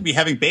 Yeah, we shouldn't be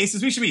having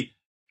bases. We should be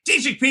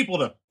teaching people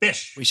to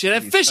fish. We should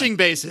have fishing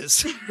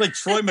bases." Like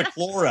Troy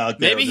McClure out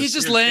there. Maybe he's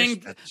just laying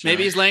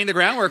the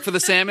groundwork for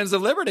the Salmons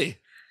of Liberty.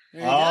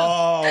 We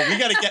got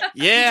to get.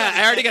 Yeah,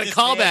 I already got a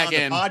call back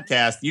in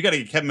podcast. You got to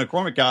get Kevin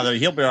McCormick on there.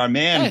 He'll be our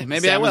man. Hey,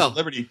 maybe Salmons I will. Of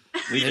Liberty.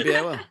 Maybe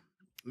I will.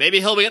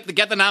 Maybe he'll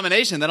get the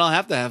nomination. Then I'll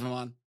have to have him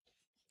on.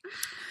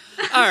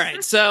 All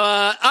right, so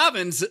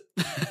Avens,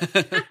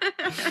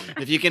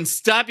 if you can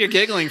stop your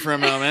giggling for a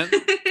moment.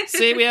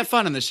 See, we have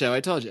fun in the show.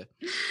 I told you.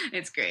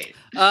 It's great.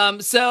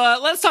 So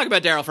let's talk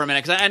about Daryl for a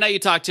minute, because I know you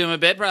talked to him a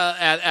bit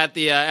at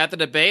the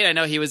debate. I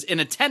know he was in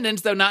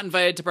attendance, though not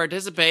invited to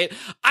participate.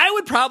 I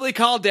would probably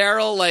call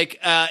Daryl, like,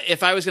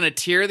 if I was going to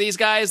tier these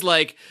guys,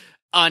 like,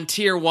 on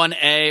tier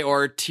 1A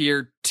or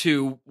tier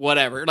to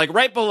whatever, like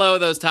right below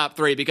those top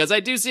three, because I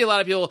do see a lot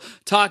of people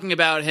talking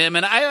about him.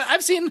 And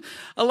I've seen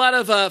a lot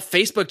of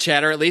Facebook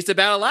chatter, at least,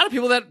 about a lot of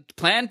people that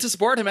plan to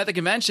support him at the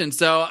convention.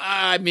 So,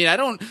 I mean,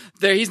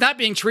 he's not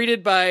being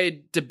treated by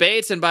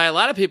debates and by a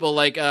lot of people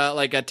like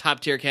a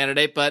top tier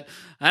candidate, but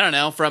I don't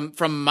know,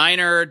 from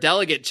minor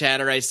delegate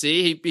chatter I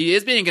see, he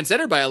is being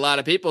considered by a lot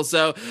of people.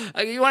 So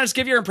you want to just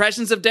give your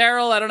impressions of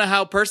Daryl? I don't know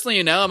how personally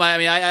you know him. I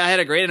mean, I had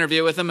a great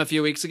interview with him a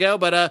few weeks ago,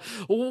 but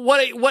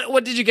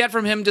what did you get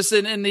from him just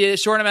in the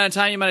short amount of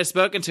time you might have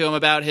spoken to him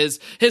about his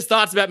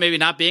thoughts about maybe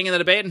not being in the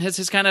debate and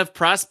his kind of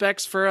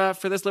prospects for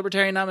this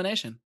Libertarian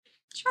nomination?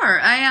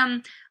 Sure.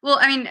 Well,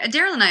 I mean,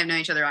 Daryl and I have known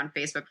each other on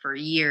Facebook for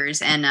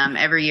years, and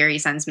every year he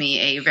sends me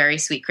a very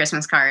sweet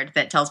Christmas card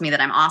that tells me that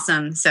I'm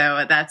awesome.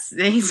 So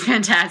he's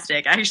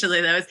fantastic. Actually,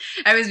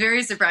 I was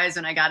very surprised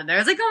when I got it there. I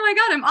was like, oh my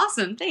God, I'm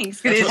awesome.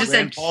 Thanks. That's what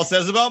Rand Paul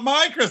says about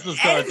my Christmas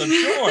cards, I'm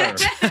sure.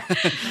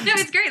 No,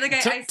 it's great.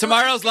 Like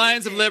tomorrow's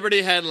Lions of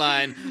Liberty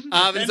headline,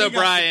 Avens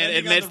O'Brien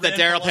admits that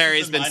Daryl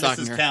Perry's been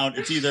sucking her. Count.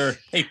 It's either,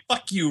 hey,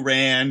 fuck you,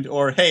 Rand,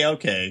 or hey,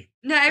 okay.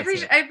 No, I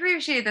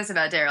appreciate this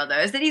about Daryl, though,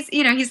 is that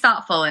he's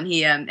thoughtful, and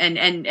he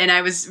and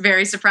I was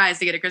very surprised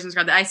to get a Christmas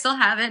card that I still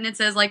have it, and it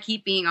says like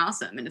keep being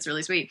awesome, and it's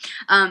really sweet.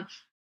 But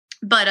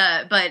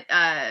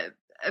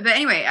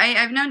anyway,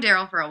 I've known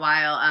Daryl for a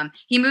while.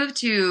 He moved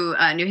to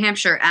New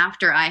Hampshire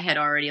after I had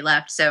already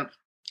left, so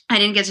I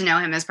didn't get to know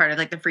him as part of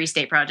like the Free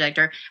State Project,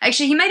 or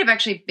actually he might have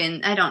actually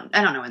been. I don't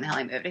know when the hell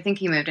he moved. I think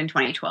he moved in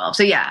 2012.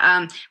 So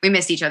yeah, we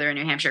missed each other in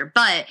New Hampshire,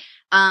 but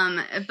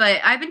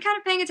I've been kind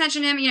of paying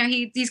attention to him. You know,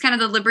 he's kind of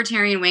the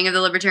libertarian wing of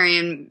the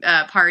Libertarian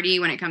Party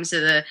when it comes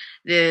to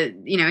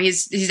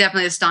he's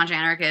definitely a staunch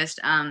anarchist.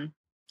 And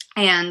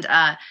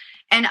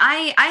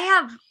I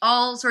have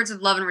all sorts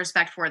of love and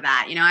respect for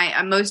that. You know,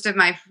 not most of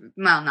my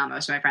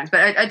friends,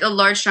 but a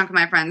large chunk of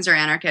my friends are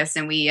anarchists,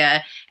 and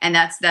and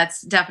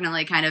that's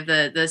definitely kind of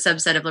the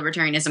subset of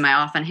libertarianism I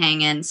often hang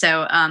in.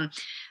 So,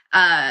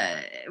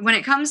 when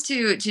it comes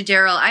to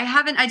Daryl,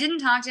 I didn't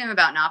talk to him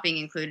about not being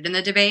included in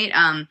the debate.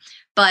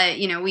 But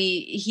you know,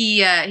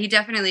 he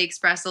definitely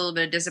expressed a little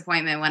bit of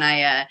disappointment when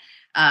I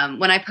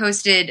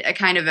posted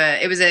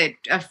it was a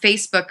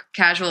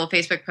casual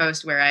Facebook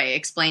post where I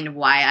explained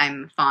why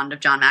I'm fond of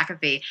John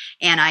McAfee,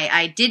 and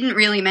I didn't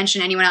really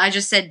mention anyone. I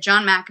just said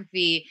John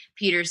McAfee,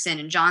 Peterson,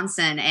 and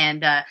Johnson,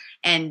 and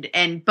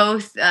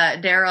both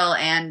Daryl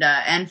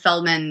and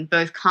Feldman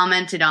both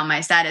commented on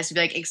my status to be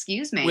like,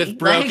 "Excuse me," with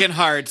broken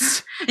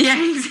hearts. Yeah,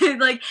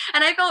 like,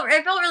 and I felt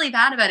really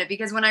bad about it,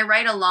 because when I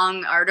write a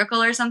long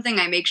article or something,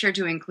 I make sure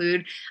to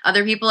include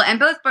other people, and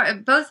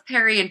both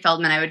Perry and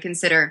Feldman I would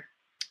consider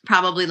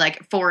probably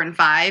like 4 and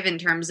 5 in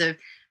terms of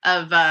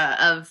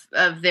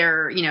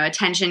their, you know,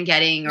 attention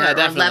getting or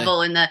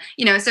level in the,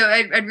 you know, so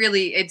I'd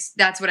really,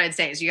 that's what I'd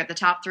say is you got the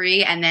top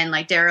 3, and then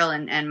like Daryl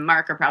and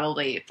Mark are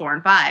probably 4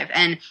 and 5.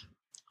 And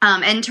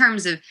in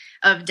terms of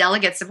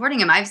delegates supporting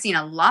him, I've seen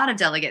a lot of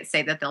delegates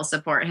say that they'll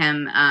support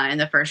him in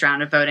the first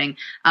round of voting.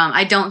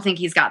 I don't think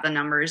he's got the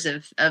numbers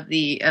of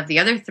the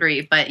other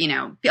 3, but you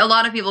know, a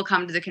lot of people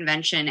come to the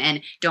convention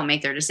and don't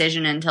make their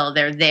decision until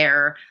they're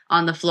there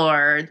on the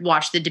floor,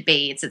 watch the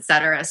debates,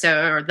 etc.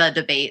 Or the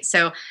debate.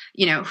 So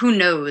you know, who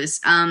knows?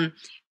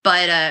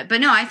 But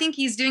no, I think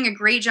he's doing a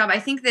great job. I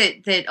think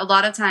that a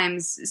lot of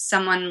times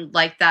someone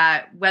like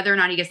that, whether or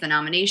not he gets the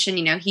nomination,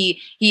 you know,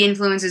 he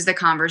influences the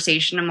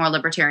conversation in a more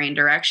libertarian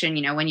direction.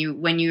 You know,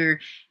 when you're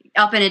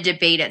up in a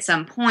debate at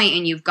some point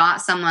and you've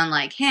got someone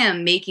like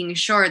him making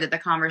sure that the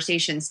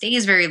conversation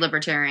stays very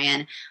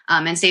libertarian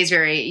and stays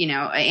very, you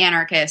know,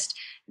 anarchist,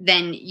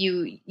 then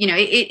you know,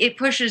 it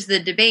pushes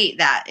the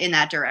debate in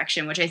that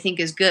direction, which I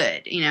think is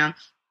good, you know.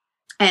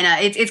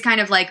 And it's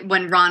kind of like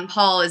when Ron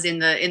Paul is in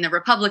the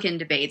Republican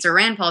debates, or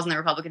Rand Paul's in the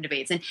Republican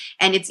debates, and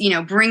it's, you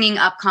know, bringing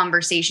up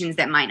conversations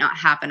that might not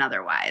happen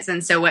otherwise.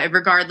 And so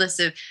regardless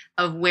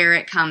of where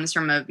it comes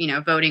from a, you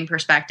know, voting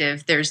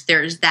perspective, there's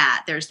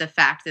the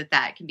fact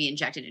that can be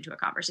injected into a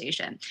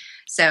conversation.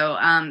 So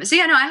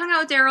yeah, no, I hung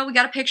out with Daryl. We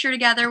got a picture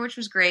together, which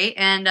was great.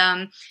 And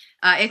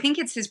I think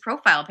it's his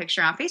profile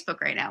picture on Facebook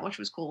right now, which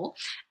was cool.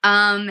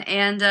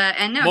 And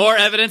no, more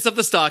evidence of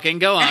the stalking.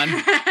 Go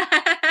on.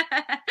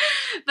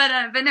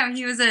 But no,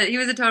 he was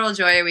a total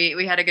joy.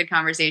 We had a good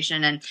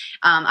conversation, and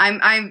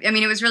I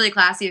mean, it was really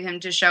classy of him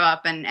to show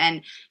up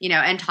and you know,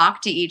 and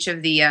talk to each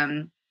of the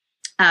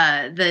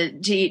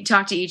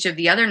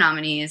other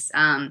nominees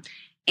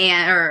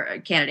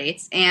or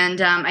candidates.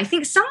 And I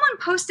think someone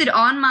posted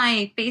on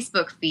my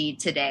Facebook feed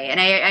today, and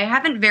I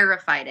haven't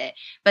verified it,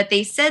 but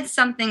they said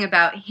something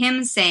about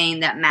him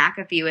saying that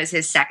McAfee was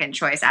his second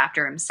choice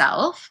after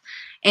himself,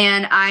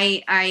 and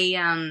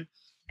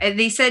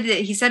they said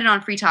that he said it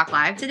on Free Talk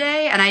Live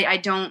today, and I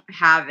don't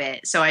have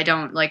it, so I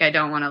don't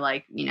want to,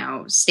 like, you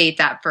know, state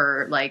that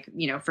for, like,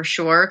 you know, for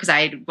sure, because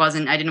I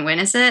didn't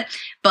witness it,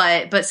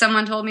 but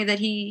someone told me that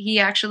he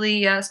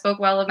actually spoke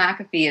well of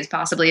McAfee as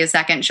possibly his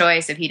second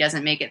choice if he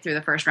doesn't make it through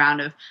the first round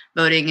of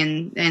voting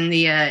in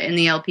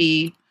the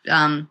LP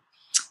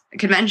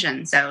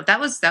convention. So that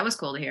was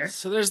cool to hear.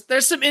 So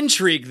there's some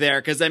intrigue there,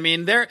 because I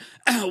mean,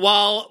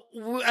 while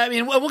I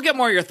mean, we'll get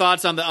more of your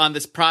thoughts on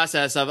this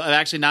process of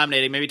actually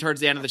nominating maybe towards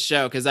the end of the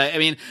show. Because I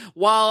mean,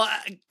 while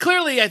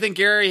clearly I think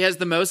Gary has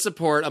the most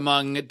support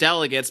among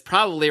delegates,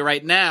 probably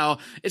right now,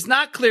 it's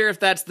not clear if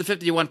that's the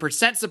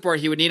 51%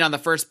 support he would need on the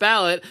first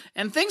ballot.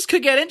 And things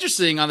could get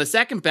interesting on the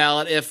second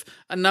ballot if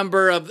a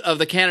number of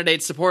the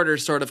candidates'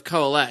 supporters sort of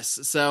coalesce.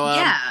 So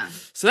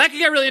so that could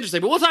get really interesting.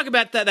 But we'll talk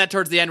about that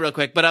towards the end real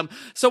quick. But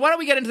so why don't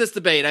we get into this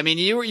debate? I mean,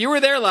 you were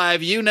there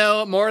live. You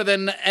know more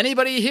than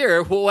anybody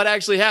here what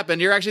actually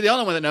happened. You're actually the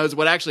only one that knows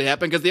what actually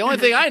happened, because the only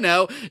thing I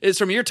know is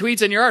from your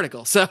tweets and your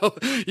article. So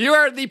you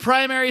are the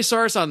primary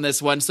source on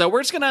this one. So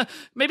we're just gonna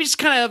maybe just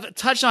kind of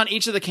touch on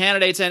each of the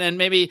candidates, and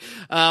maybe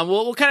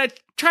we'll kind of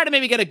try to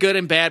maybe get a good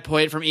and bad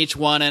point from each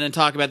one and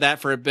talk about that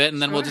for a bit,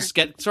 and then we'll just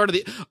get sort of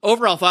the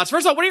overall thoughts.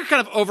 First of all, what are your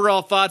kind of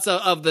overall thoughts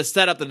of the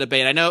setup of the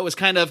debate? I know it was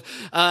kind of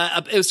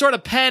it was sort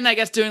of Penn, I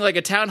guess, doing like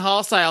a town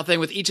hall style thing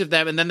with each of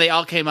them, and then they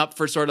all came up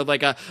for sort of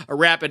like a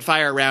rapid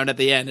fire round at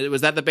the end.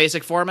 Was that the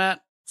basic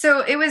format?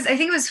 So I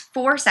think it was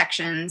 4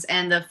 sections,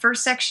 and the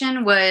first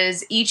section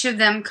was each of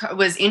them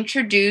was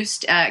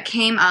introduced,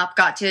 came up,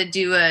 got to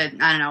do a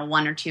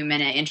 1 or 2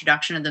 minute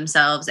introduction of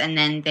themselves, and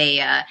then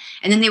they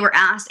were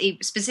asked a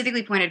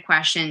specifically pointed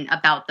question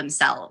about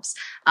themselves,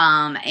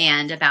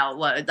 and about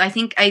what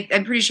I'm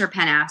pretty sure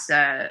Penn asked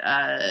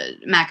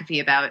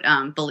McAfee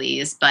about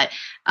Belize, but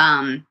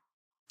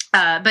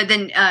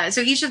then, so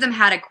each of them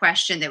had a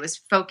question that was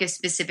focused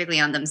specifically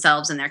on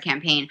themselves and their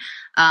campaign.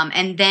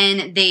 And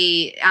then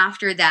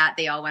after that,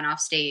 they all went off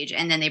stage,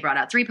 and then they brought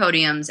out 3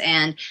 podiums,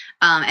 and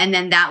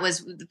then that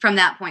was from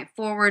that point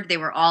forward, they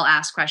were all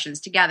asked questions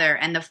together.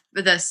 And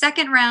the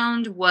second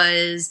round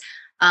was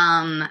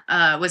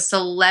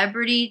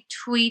celebrity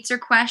tweets or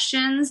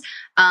questions.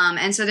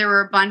 And so there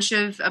were a bunch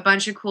of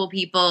cool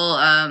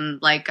people,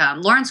 like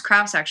Lawrence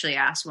Krauss actually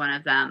asked one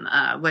of them,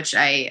 which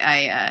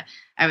I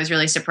was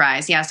really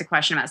surprised. He asked a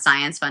question about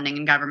science funding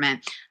in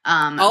government.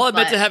 I'll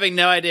admit to having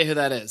no idea who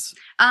that is.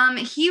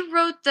 He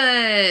wrote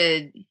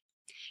the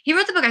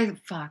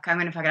book. I'm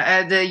gonna fuck it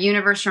up. The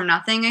Universe from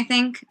Nothing, I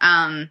think.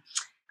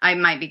 I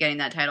might be getting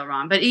that title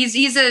wrong, but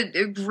he's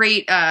a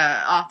great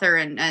author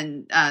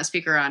and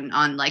speaker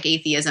on like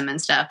atheism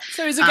and stuff.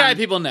 So he's a guy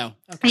people know.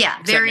 Okay. Yeah,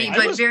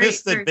 I was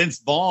pissed that Vince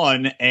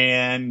Vaughn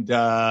and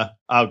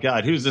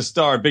who's the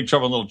star of Big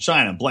Trouble in Little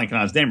China? I'm blanking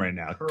on his name right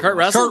now. Kurt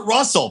Russell. Kurt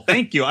Russell.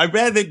 Thank you. I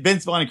read that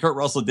Vince Vaughn and Kurt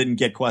Russell didn't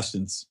get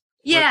questions.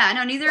 Yeah,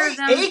 no, neither of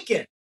them.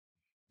 Aiken.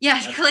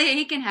 Yeah, Clay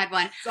Aiken had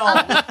one.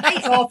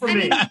 It's all for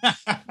me.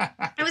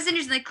 It was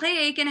interesting. Like Clay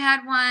Aiken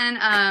had one,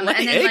 and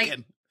then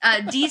Aiken.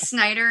 Dee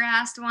Snider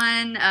asked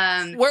one.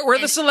 Were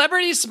the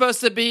celebrities supposed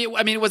to be?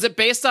 I mean, was it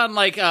based on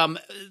like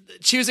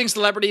choosing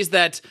celebrities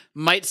that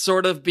might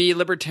sort of be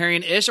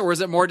libertarian-ish, or was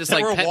it more just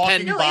that like were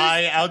walking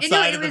by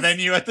outside of the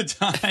venue at the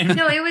time?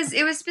 No, it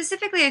was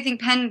specifically. I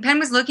think Penn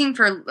was looking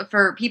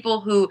for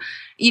people who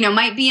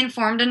might be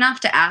informed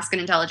enough to ask an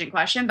intelligent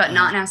question, but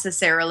not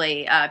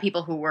necessarily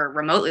people who were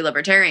remotely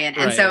libertarian.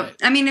 And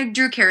I mean,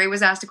 Drew Carey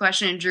was asked a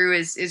question, and Drew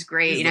is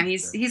great.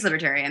 He's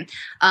libertarian.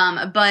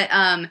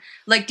 But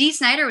like Dee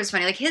Snider was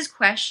funny. Like his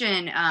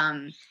question,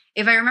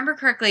 if I remember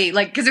correctly,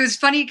 like, because it was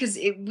funny because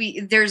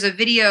there's a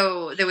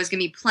video that was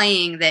going to be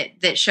playing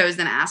that shows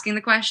them asking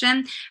the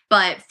question,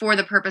 but for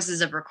the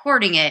purposes of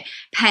recording it,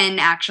 Penn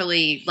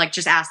actually like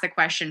just asked the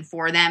question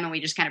for them, and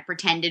we just kind of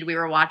pretended we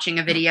were watching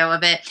a video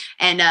of it,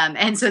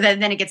 and so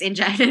then it gets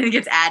injected and it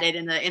gets added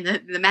in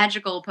the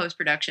magical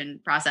post-production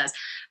process.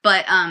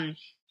 But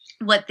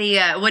what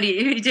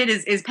he did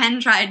is Penn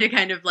tried to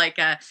kind of like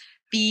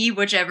be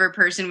whichever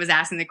person was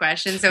asking the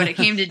question. So when it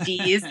came to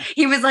D's,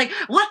 he was like,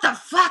 "What the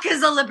fuck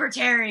is a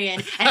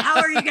libertarian? And how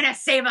are you going to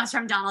save us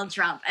from Donald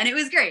Trump?" And it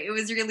was great. It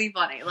was really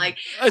funny. Like,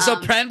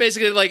 so Penn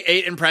basically did like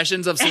 8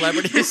 impressions of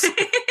celebrities.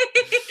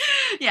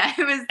 Yeah,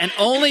 it was, and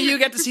only you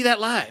get to see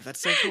that live.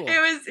 That's so cool.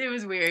 It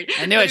was weird.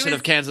 I knew I should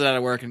have canceled out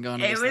of work and gone.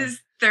 It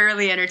was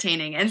thoroughly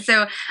entertaining. And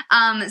so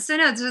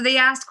they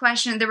asked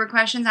questions. There were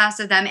questions asked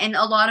of them, and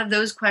a lot of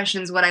those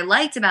questions, what I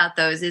liked about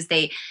those is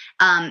they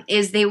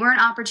were an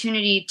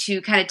opportunity to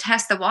kind of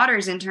test the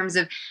waters in terms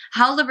of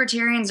how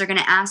libertarians are going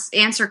to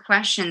answer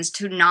questions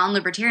to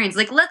non-libertarians.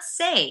 Like, let's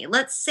say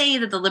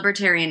that the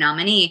libertarian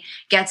nominee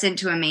gets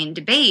into a main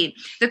debate.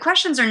 The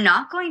questions are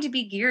not going to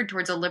be geared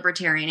towards a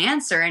libertarian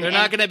answer. And they're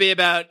not going to be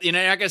about, you're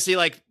not going to see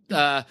like,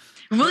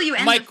 will you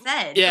end Mike, the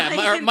Fed?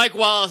 Yeah, Mike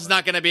Wallace is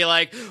not going to be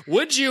like,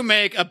 would you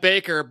make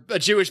a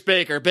Jewish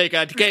baker, bake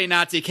a gay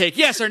Nazi cake?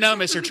 Yes or no,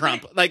 Mr.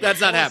 Trump? Like,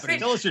 that's not happening.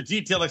 Tell us your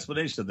detailed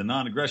explanation of the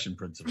non-aggression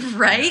principle.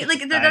 Right?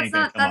 Like,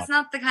 that's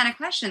not the kind of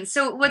question.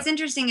 So what's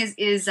interesting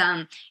is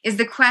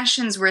the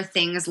questions were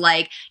things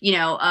like,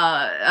 there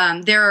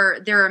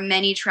are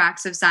many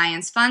tracks of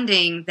science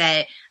funding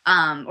that,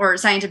 or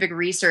scientific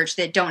research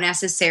that don't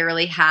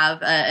necessarily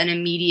have an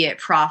immediate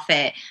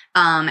profit.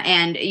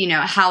 And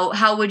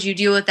how would you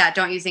deal with that?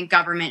 Don't you think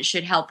government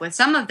should help with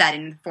some of that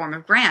in the form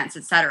of grants,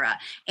 et cetera?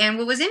 And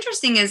what was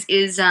interesting is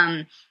each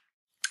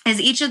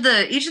of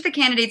the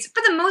candidates,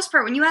 for the most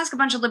part, when you ask a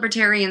bunch of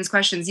libertarians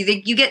questions,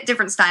 you get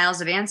different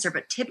styles of answer,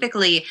 but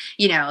typically,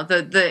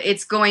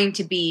 it's going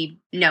to be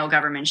no,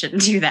 government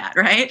shouldn't do that,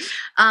 right?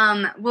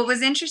 What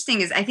was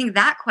interesting is I think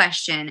that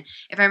question,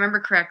 if I remember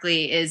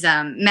correctly, is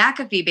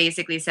McAfee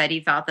basically said he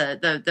thought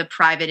the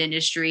private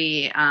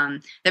industry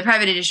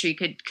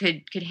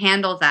could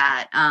handle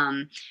that,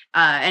 and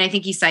I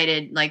think he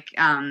cited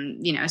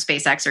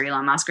SpaceX or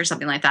Elon Musk or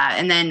something like that,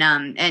 and then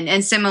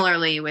and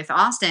similarly with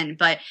Austin,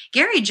 but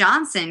Gary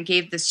Johnson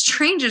gave the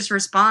strangest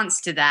response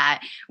to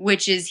that,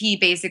 which is he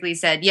basically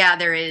said, yeah,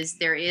 there is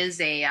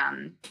a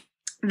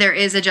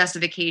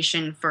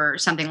justification for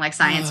something like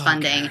science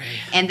funding. Gary.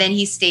 And then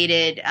he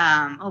stated,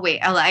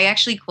 I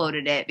actually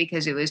quoted it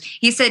because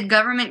he said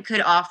government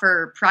could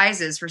offer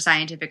prizes for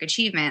scientific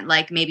achievement,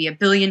 like maybe $1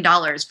 billion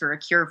for a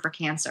cure for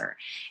cancer.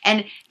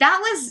 And that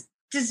was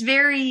just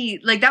very,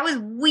 that was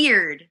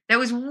weird. That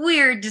was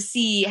weird to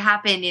see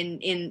happen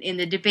in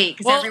the debate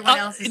because everyone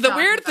else is the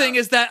weird thing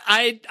is that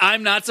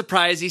I'm not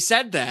surprised he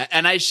said that.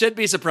 And I should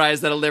be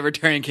surprised that a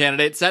libertarian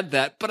candidate said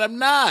that, but I'm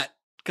not.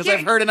 Because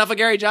I've heard enough of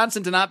Gary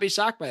Johnson to not be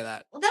shocked by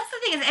that. Well, that's the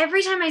thing is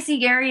every time I see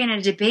Gary in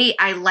a debate,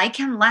 I like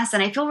him less.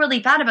 And I feel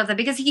really bad about that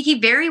because he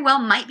very well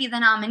might be the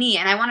nominee.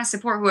 And I want to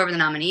support whoever the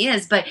nominee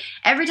is. But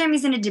every time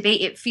he's in a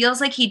debate, it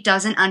feels like he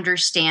doesn't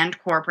understand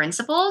core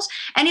principles.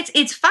 And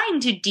it's fine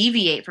to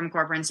deviate from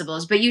core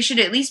principles, but you should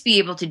at least be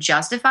able to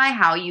justify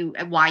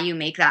why you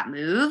make that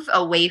move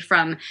away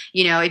from,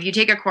 if you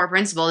take a core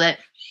principle that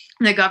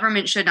the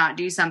government should not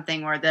do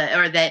something or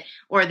that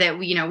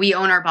we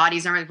own our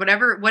bodies or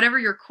whatever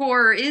your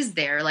core is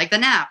there, like the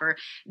NAP, or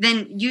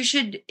then you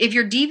should, if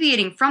you're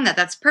deviating from that,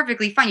 that's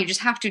perfectly fine. You just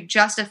have to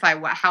justify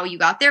how you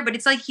got there. But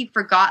it's like he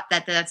forgot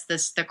that that's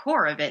the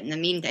core of it. In the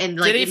meantime,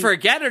 did he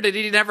forget or did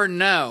he never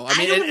know? I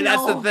mean,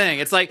 that's the thing.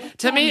 It's like,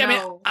 to me,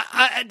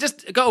 I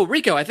just go,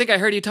 Rico, I think I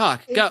heard you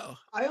talk. Go.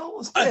 I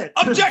almost did.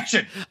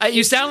 Objection!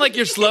 You sound like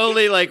you're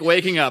slowly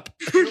waking up.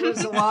 There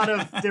was a lot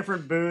of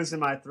different booze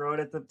in my throat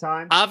at the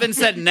time. Avens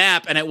said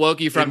nap and it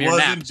woke you from your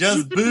nap. It wasn't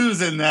just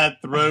booze in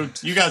that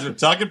throat. You guys were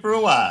talking for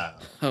a while.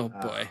 Oh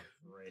boy.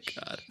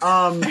 God.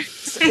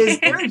 Is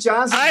Gary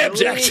Johnson I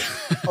object.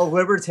 a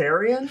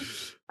libertarian?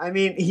 I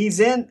mean,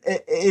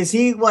 is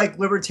he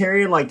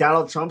libertarian like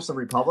Donald Trump's a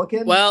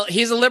Republican? Well,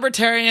 he's a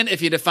libertarian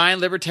if you define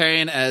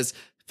libertarian as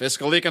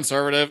fiscally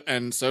conservative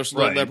and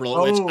socially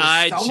liberal, which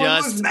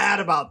someone was mad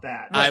about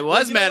that. I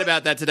was mad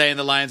about that today in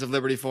the Lions of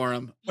Liberty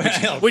Forum,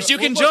 which you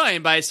can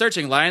join by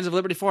searching Lions of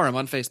Liberty Forum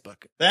on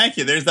Facebook. Thank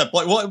you. There's that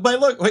point. Well, but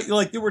look,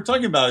 like you were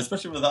talking about,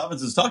 especially what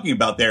Avens was talking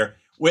about there,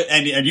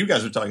 and you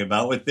guys were talking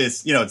about with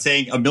this,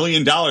 saying $1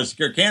 million to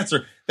cure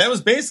cancer. That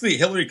was basically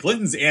Hillary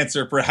Clinton's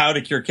answer for how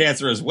to cure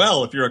cancer as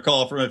well, if you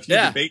recall from a few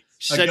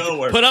debates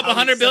ago. Put up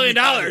 $100 billion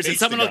and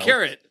someone will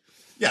cure it.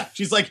 Yeah,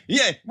 she's like,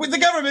 with the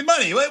government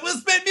money, we'll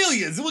spend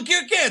millions and we'll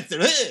cure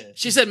cancer.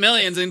 She said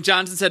millions and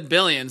Johnson said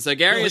billions. So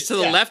Gary is to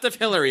the left of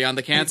Hillary on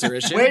the cancer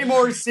issue. Way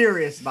more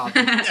serious about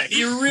that. Yeah,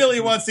 he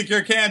really wants to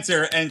cure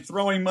cancer, and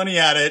throwing money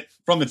at it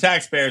from the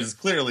taxpayers is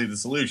clearly the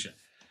solution.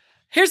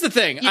 Here's the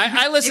thing.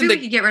 I listened Maybe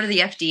we could get rid of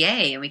the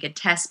FDA and we could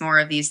test more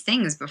of these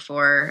things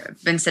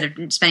instead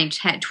of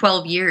spending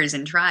 12 years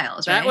in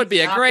trials, right? That would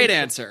be a great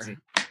answer.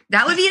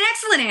 That would be an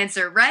excellent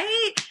answer,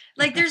 right?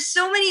 There's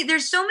so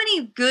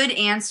many good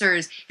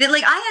answers that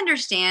I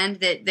understand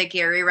that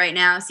Gary right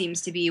now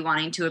seems to be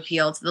wanting to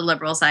appeal to the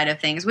liberal side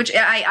of things, which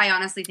I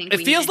honestly think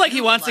it feels like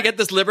he wants to get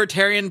this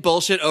libertarian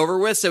bullshit over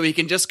with so he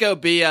can just go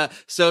be a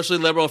socially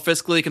liberal,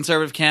 fiscally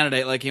conservative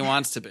candidate like he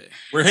wants to be.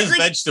 We're his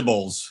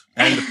vegetables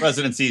and the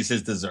presidency is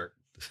his dessert.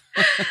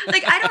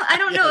 I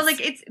don't know.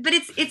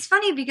 It's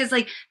funny because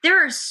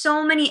there are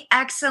so many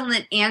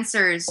excellent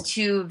answers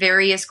to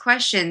various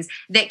questions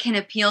that can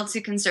appeal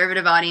to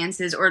conservative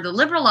audiences or the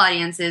liberal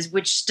audiences,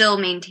 which still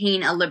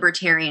maintain a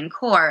libertarian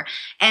core.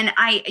 And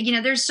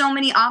there's so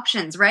many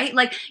options, right?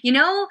 When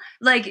it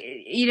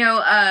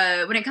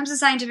comes to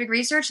scientific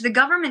research, the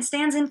government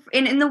stands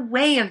in the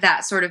way of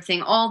that sort of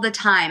thing all the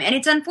time. And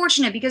it's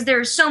unfortunate because there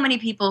are so many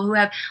people who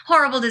have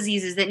horrible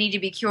diseases that need to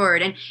be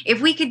cured. And if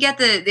we could get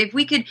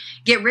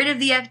rid of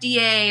the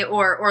FDA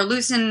or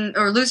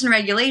loosen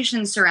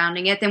regulations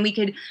surrounding it, then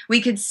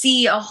we could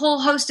see a whole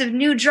host of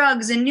new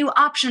drugs and new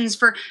options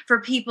for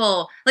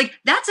people.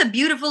 That's a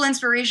beautiful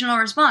inspirational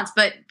response,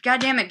 but God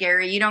damn it,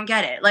 Gary, you don't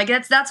get it.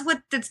 That's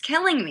what's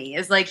killing me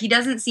is he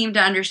doesn't seem to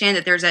understand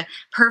that there's a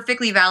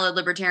perfectly valid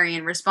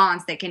libertarian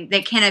response that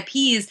can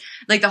appease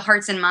the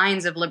hearts and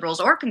minds of liberals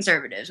or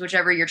conservatives,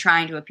 whichever you're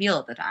trying to appeal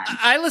at the time.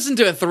 I listened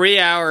to a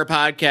 3-hour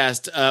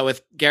podcast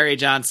with Gary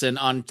Johnson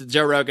on the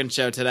Joe Rogan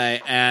show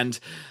today, and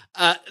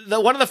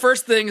one of the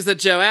first things that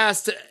Joe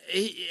asked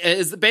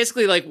is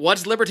basically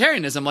what's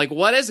libertarianism?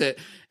 What is it?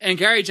 And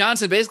Gary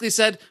Johnson basically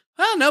said,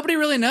 Well, nobody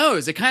really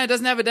knows. It kind of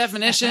doesn't have a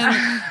definition.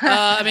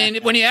 I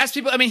mean, when you ask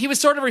people, I mean, he was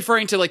sort of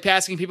referring to like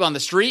asking people on the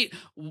street.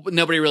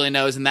 Nobody really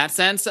knows in that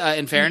sense,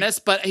 in fairness.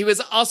 But he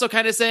was also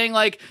kind of saying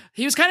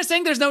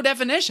there's no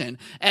definition.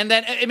 And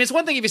then, I mean, it's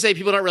one thing if you say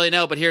people don't really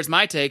know, but here's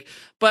my take.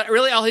 But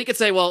really all he could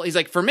say, well, he's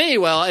like, for me,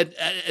 well,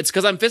 it's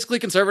because I'm fiscally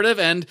conservative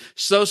and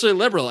socially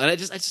liberal. And I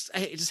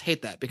just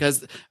hate that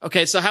because,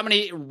 okay, so how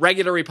many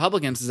regular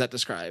Republicans does that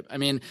describe? I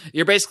mean,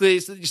 you're basically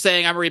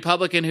saying I'm a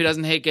Republican who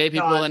doesn't hate gay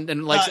people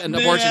and likes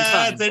abortion's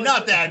fine.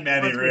 Not that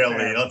many,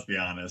 really. Let's be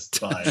honest.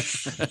 But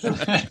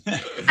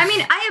I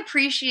mean, I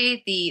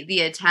appreciate the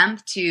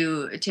attempt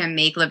to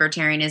make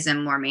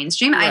libertarianism more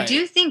mainstream. Right. I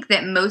do think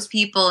that most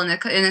people in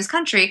this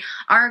country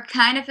are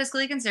kind of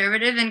fiscally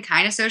conservative and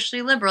kind of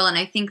socially liberal, and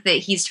I think that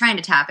he's trying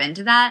to tap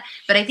into that.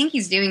 But I think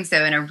he's doing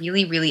so in a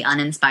really, really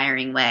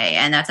uninspiring way,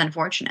 and that's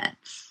unfortunate.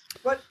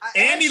 But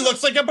Andy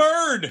looks like a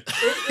bird.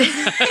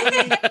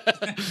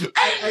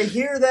 I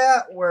hear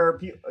that where,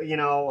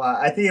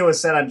 I think it was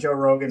said on Joe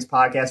Rogan's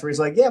podcast where he's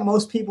like, yeah,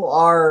 most people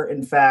are,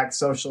 in fact,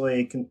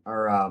 fiscally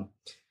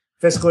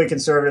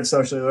conservative,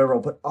 socially liberal.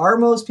 But are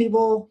most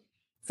people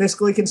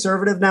fiscally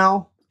conservative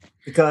now?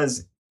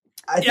 Because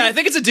I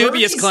think it's a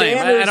dubious claim.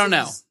 I don't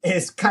know.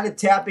 Is kind of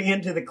tapping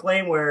into the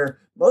claim where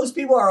most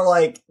people are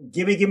like,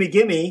 gimme, gimme,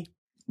 gimme.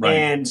 Right.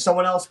 And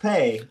someone else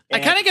pay. I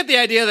kind of get the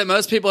idea that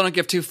most people don't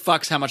give two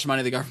fucks how much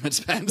money the government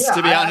spends,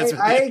 to be honest with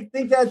you. I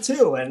think that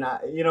too. And,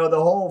 the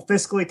whole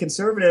fiscally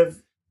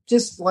conservative,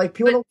 just like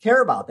people don't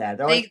care about that.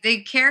 They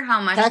care how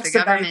much the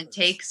government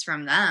takes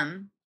from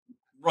them.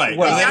 Right.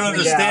 Well, they don't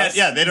understand.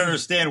 Yeah, they don't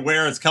understand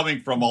where it's coming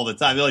from all the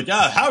time. They're like,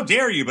 how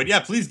dare you? But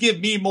please give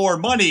me more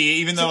money,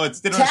 even though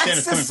they don't understand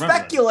it's coming from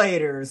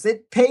speculators.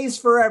 It pays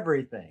for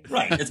everything.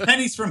 Right. It's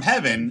pennies from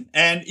heaven.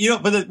 And,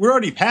 but we're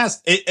already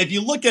past, if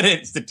you look at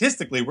it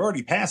statistically, we're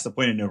already past the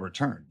point of no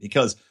return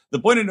because the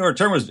point of no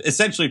return was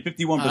essentially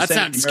 51% of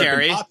the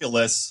American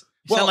populace.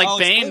 You sound like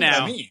Bane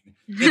now.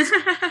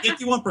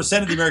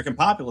 51% of the American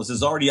populace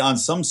is already on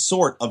some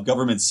sort of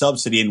government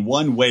subsidy in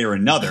one way or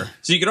another.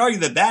 So you could argue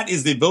that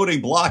is the voting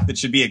bloc that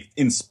should be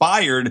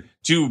inspired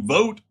to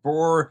vote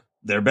for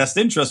their best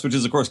interest, which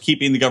is, of course,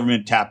 keeping the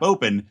government tap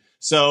open.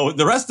 So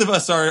the rest of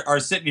us are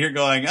sitting here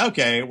going,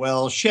 okay,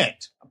 well,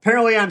 shit.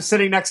 Apparently I'm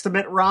sitting next to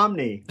Mitt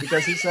Romney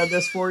because he said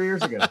this 4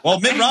 years ago. Well,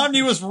 Mitt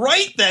Romney was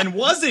right then,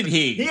 wasn't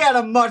he? He had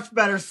a much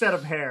better set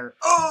of hair.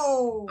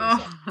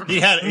 He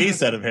had a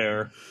set of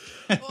hair.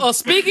 Well,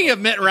 speaking of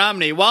Mitt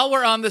Romney, while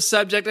we're on the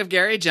subject of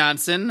Gary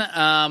Johnson,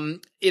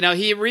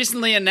 he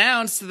recently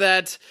announced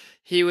that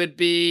he would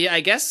be,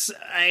 I guess,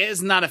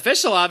 it's not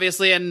official,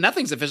 obviously, and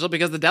nothing's official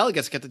because the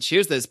delegates get to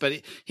choose this,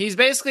 but he's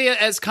basically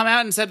has come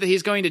out and said that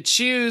he's going to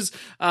choose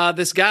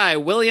this guy,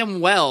 William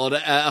Weld,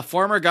 a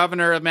former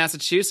governor of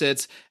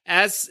Massachusetts,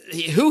 as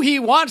who he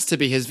wants to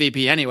be his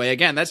VP anyway.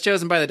 Again, that's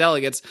chosen by the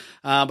delegates,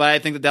 but I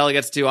think the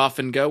delegates do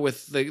often go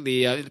with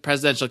the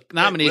presidential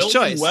nominee's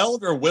choice.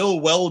 Weld or Will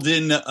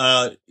Weldon,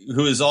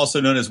 who is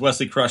also known as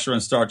Wesley Crusher on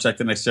Star Trek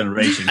The Next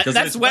Generation. Because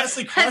that's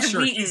Wesley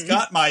Crusher. He's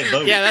got my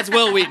vote. Yeah, that's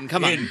Will Wheaton.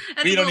 Come on.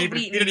 We don't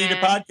need a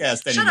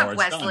podcast anymore. Shut up,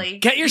 Wesley.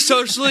 Get your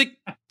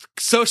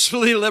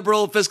socially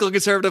liberal, fiscal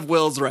conservative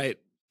wills right.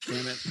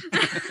 Damn it.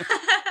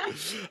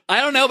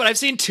 I don't know, but I've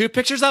seen two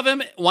pictures of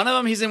him. One of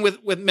them he's in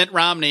with Mitt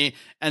Romney,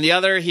 and the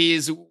other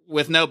he's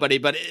with nobody.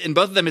 But in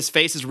both of them, his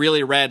face is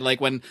really red. Like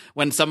when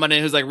someone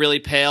who's like really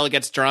pale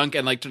gets drunk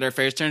and like their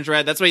face turns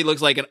red. That's what he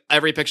looks like in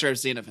every picture I've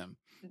seen of him.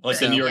 Like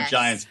the New York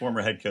Giants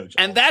former head coach.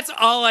 And that's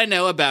all I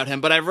know about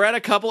him. But I've read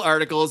a couple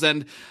articles,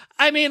 and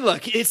I mean,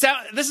 look, it's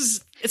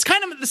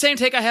kind of the same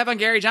take I have on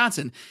Gary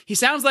Johnson. He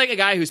sounds like a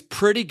guy who's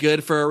pretty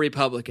good for a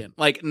Republican,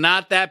 like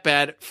not that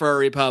bad for a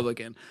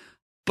Republican.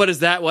 But is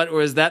that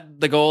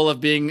the goal of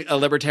being a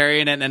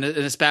libertarian and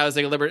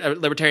espousing a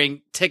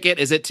libertarian ticket?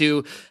 Is it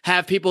to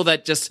have people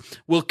that just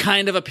will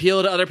kind of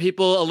appeal to other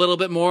people a little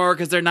bit more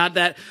because they're not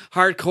that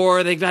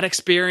hardcore, they've got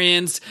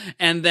experience,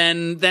 and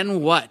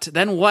then what?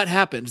 Then what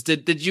happens?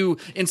 Did you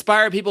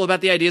inspire people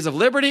about the ideas of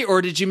liberty, or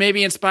did you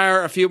maybe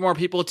inspire a few more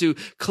people to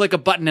click a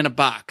button in a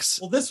box?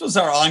 Well, this was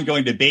our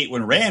ongoing debate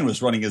when Rand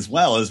was running as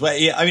well.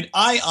 I mean,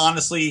 I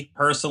honestly,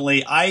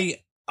 personally,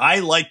 I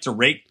like to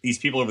rate these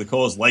people over the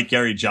coals like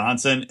Gary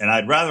Johnson, and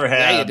I'd rather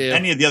have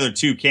any of the other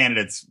two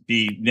candidates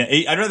be.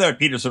 I'd rather have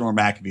Peterson or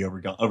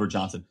McAfee over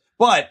Johnson.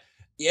 But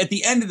at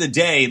the end of the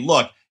day,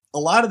 look, a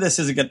lot of this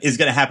is going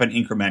to happen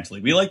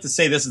incrementally. We like to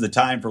say this is the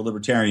time for a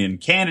libertarian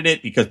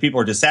candidate because people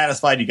are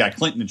dissatisfied. You got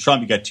Clinton and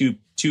Trump. You got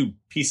two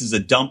pieces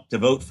of dump to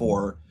vote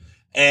for.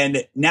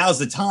 And now's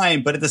the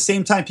time. But at the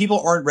same time, people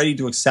aren't ready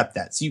to accept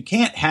that. So you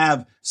can't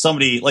have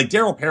somebody like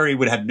Darryl Perry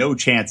would have no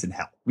chance in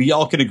hell. We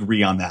all can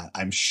agree on that,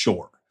 I'm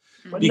sure.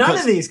 But none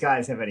of these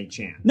guys have any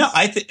chance. No,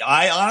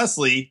 I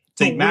honestly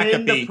think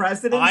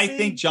McAfee. I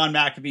think John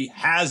McAfee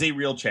has a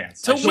real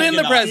chance to win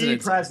the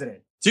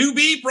presidency. To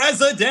be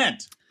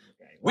president.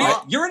 Okay,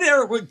 well, you're in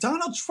there where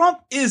Donald Trump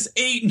is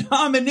a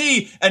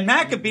nominee, and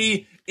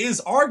McAfee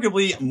is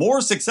arguably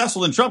more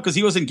successful than Trump because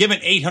he wasn't given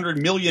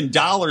 $800 million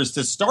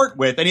to start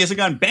with, and he hasn't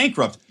gone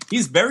bankrupt.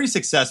 He's very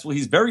successful.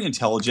 He's very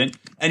intelligent,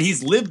 and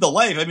he's lived the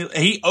life. I mean,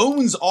 he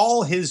owns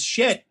all his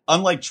shit,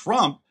 unlike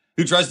Trump,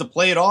 who tries to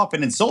play it off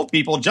and insult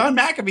people. John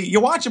McAfee, you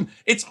watch him.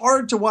 It's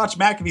hard to watch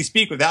McAfee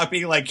speak without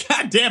being like,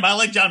 God damn, I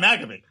like John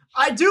McAfee.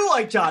 I do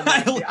like John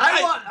McAfee.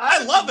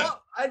 I love him.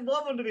 I'd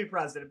love him to be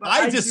president. But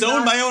I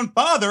disowned my own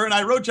father, and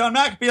I wrote John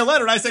McAfee a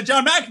letter, and I said,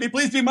 John McAfee,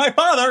 please be my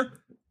father.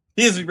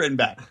 He hasn't written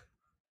back.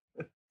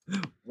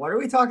 What are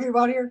we talking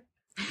about here?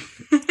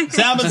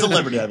 Salmons of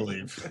Liberty, I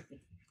believe.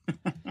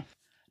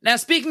 Now,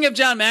 speaking of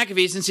John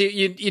McAfee, since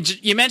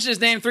you mentioned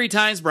his name 3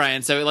 times,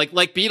 Brian, so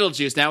like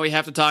Beetlejuice, now we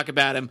have to talk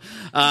about him.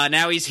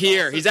 Now he's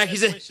here. He's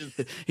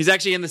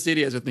actually in the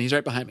studios with me. He's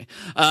right behind me.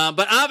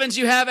 But Avens,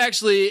 you have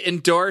actually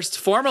endorsed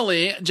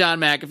formally John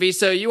McAfee,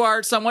 so you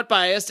are somewhat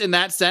biased in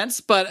that sense.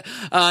 But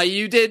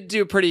you did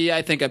do a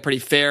pretty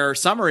fair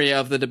summary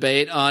of the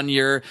debate on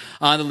the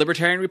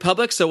Libertarian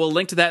Republic. So we'll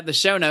link to that in the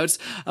show notes.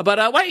 But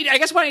why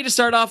don't you just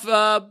start off?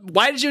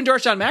 Why did you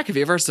endorse John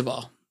McAfee first of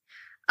all?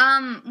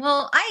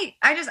 Well,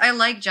 I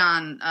like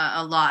John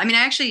a lot. I mean, I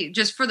actually,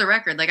 just for the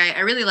record, like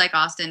I really like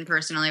Austin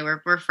personally.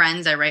 We're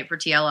friends. I write for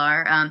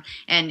TLR.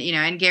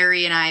 And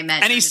Gary and I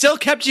met. And he still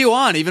kept you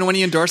on even when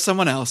he endorsed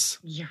someone else.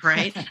 Yeah,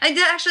 right.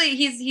 Actually,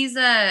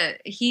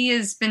 he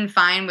has been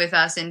fine with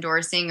us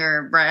endorsing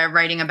or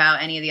writing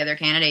about any of the other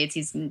candidates.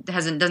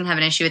 Doesn't have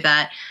an issue with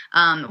that.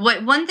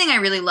 One thing I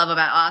really love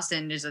about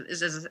Austin is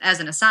as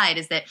an aside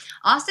is that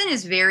Austin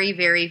is very,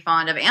 very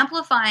fond of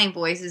amplifying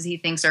voices he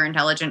thinks are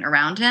intelligent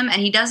around him,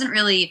 and he doesn't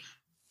really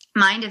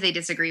mind if they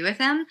disagree with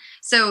him.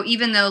 So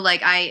even though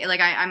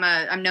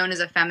I'm known as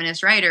a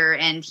feminist writer,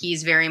 and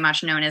he's very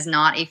much known as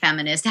not a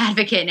feminist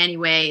advocate in any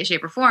way,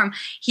 shape, or form,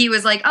 he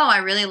was like, oh, I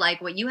really like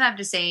what you have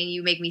to say, and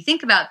you make me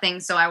think about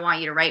things, so I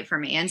want you to write for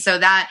me. And so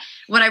that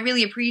what I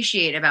really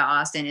appreciate about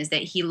Austin is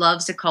that he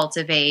loves to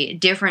cultivate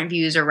different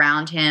views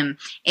around him,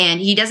 and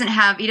he doesn't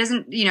have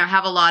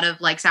a lot of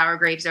like sour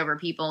grapes over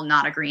people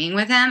not agreeing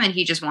with him, and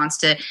he just wants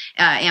to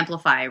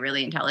amplify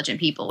really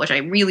intelligent people, which I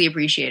really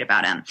appreciate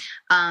about him.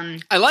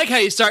 I like how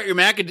you start your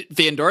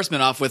McAfee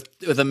endorsement off with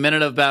a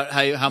minute about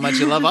how much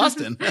you love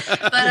Austin. But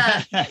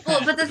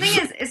the thing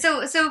is,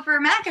 so for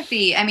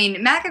McAfee, I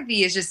mean,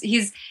 McAfee is just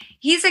he's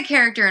a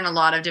character in a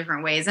lot of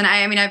different ways, and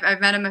I've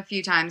met him a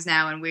few times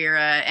now, and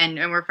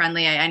we're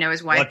friendly. I know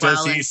his wife. What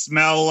does he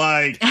smell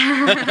like?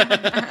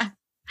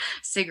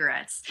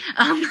 Cigarettes.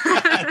 That's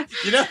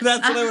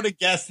what I would have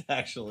guessed,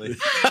 actually.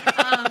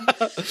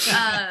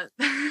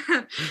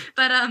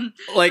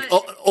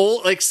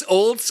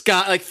 Old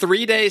Scotch, like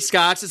 3-day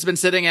Scotch that's been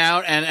sitting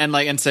out,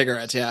 and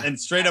cigarettes, yeah, and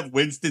straight up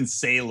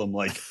Winston-Salem,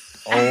 like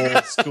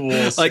old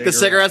school, like the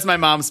cigarettes my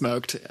mom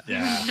smoked.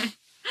 Yeah.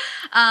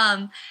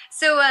 But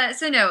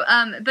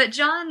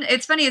John,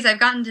 it's funny is I've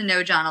gotten to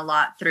know John a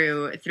lot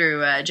through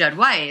Judd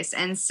Weiss,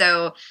 and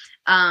so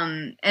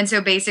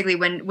basically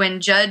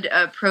when Judd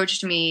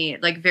approached me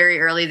like very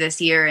early this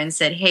year and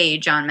said, hey,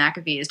 John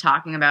McAfee is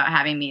talking about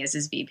having me as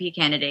his VP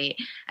candidate,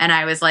 and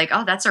I was like,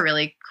 oh, that's a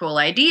really cool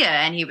idea.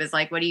 And he was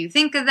like, what do you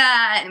think of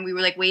that? And we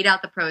were like, weighed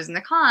out the pros and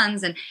the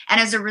cons, and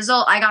as a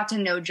result, I got to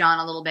know John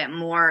a little bit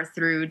more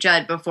through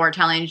Judd before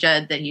telling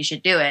Judd that he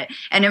should do it.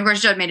 And of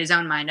course, Judd made his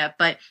own mind up,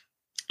 but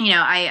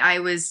I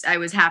was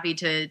happy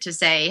to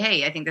say,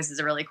 hey, I think this is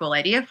a really cool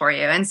idea for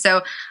you. And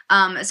so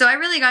I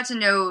really got to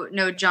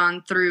know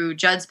John through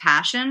Judd's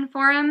passion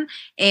for him.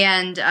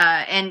 And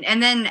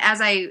then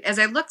as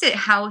I looked at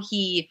how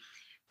he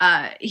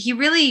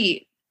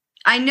really,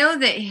 I know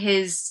that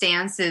his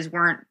stances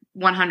weren't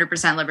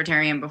 100%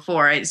 libertarian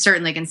before. I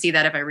certainly can see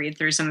that if I read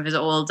through some of his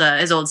old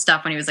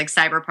stuff when he was like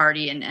Cyber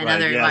Party and right,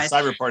 other. Yeah,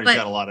 Cyber Party's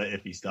got a lot of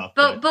iffy stuff.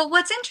 But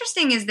what's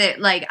interesting is that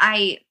like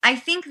I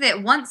think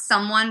that once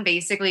someone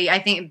basically, I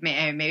think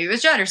maybe it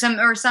was Judd or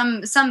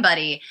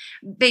somebody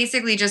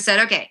basically just said,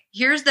 okay,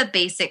 here's the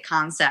basic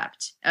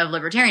concept of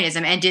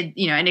libertarianism, and did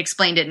and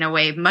explained it in a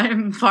way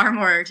far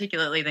more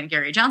articulately than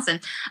Gary Johnson.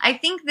 I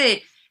think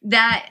that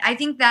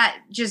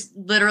just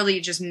literally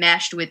just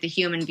meshed with the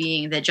human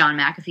being that John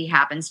McAfee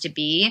happens to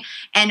be.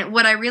 And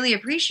what I really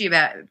appreciate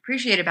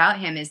about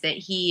him is that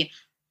he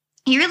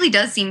really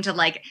does seem to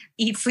like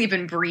eat, sleep,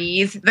 and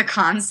breathe the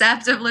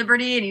concept of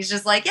liberty. And he's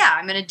just like, yeah,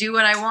 I'm going to do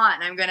what I want.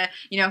 And I'm going to,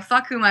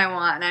 fuck whom I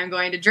want. And I'm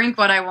going to drink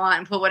what I want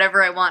and put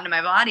whatever I want into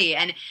my body.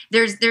 And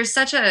there's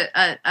such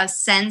a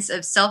sense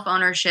of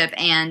self-ownership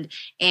and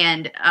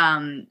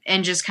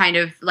just kind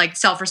of like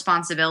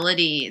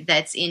self-responsibility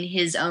that's in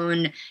his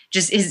own,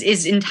 just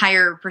his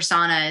entire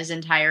persona, his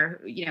entire,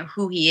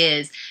 who he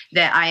is,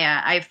 that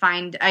I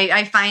find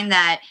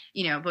that,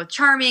 both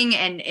charming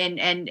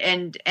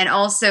and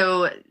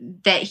also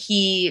that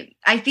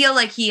I feel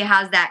like he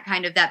has that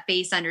kind of that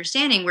base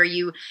understanding where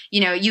you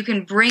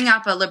can bring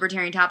up a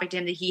libertarian topic to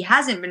him that he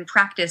hasn't been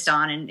practiced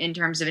on in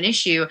terms of an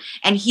issue,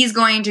 and he's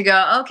going to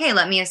go, okay,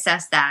 let me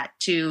assess that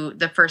to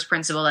the first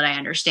principle that I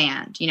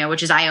understand,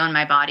 which is I own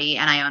my body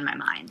and I own my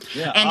mind.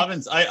 Yeah,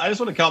 Avens, I just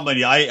want to compliment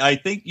you. I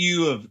think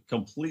you have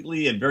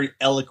completely and very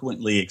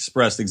eloquently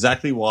expressed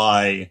exactly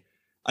why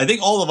I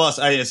think all of us,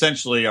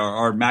 essentially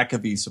are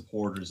McAfee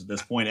supporters at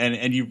this point,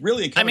 and you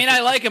really. I mean,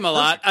 I like him a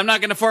lot. I'm not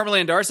going to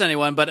formally endorse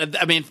anyone,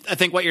 but I mean, I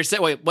think what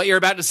you're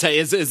about to say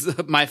is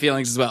my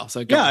feelings as well.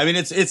 So I mean,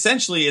 it's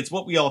essentially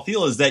what we all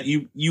feel is that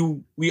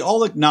we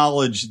all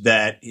acknowledge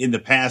that in the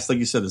past, like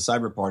you said, the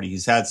Cyber Party,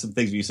 he's had some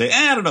things where you say,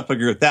 I don't know if I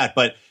agree with that,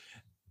 but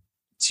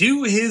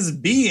to his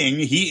being,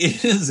 he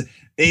is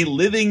a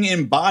living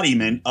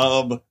embodiment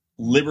of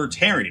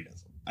libertarianism.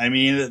 I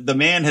mean, the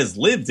man has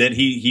lived it.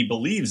 He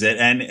believes it.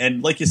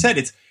 And like you said,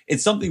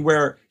 it's something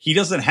where he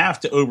doesn't have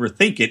to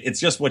overthink it. It's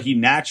just what he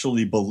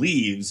naturally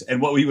believes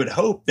and what we would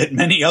hope that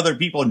many other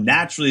people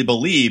naturally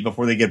believe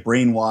before they get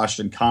brainwashed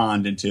and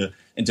conned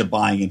into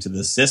buying into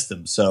this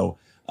system. So,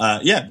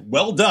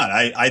 well done.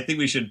 I think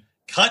we should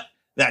cut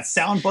that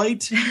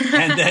soundbite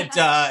and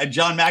that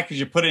John McAfee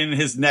should put in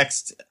his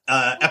next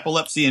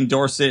epilepsy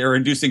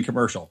inducing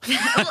commercial.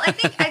 Well, I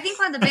think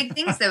one of the big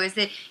things, though, is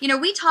that,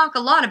 we talk a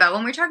lot about,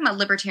 when we're talking about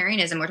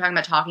libertarianism, we're talking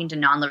about talking to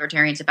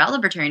non-libertarians about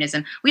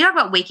libertarianism. We talk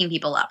about waking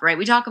people up, right?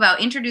 We talk about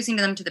introducing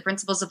them to the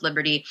principles of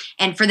liberty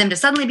and for them to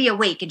suddenly be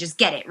awake and just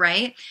get it,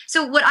 right?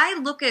 So when I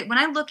look at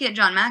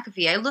John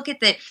McAfee, I look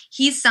at that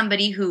he's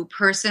somebody who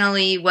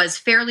personally was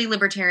fairly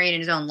libertarian in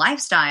his own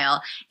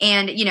lifestyle.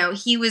 And,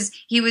 he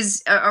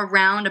was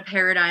around a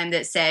paradigm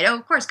that said,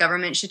 of course,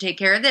 government should take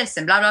care of this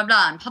and blah, blah,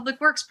 blah, and public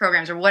works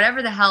programs or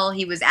whatever the hell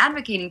he was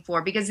advocating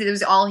for, because it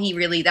was all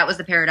that was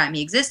the paradigm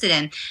he existed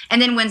in.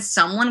 And then when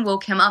someone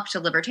woke him up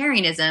to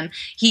libertarianism,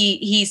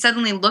 he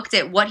suddenly looked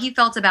at what he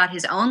felt about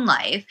his own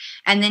life,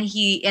 and then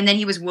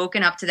he was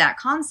woken up to that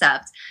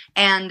concept,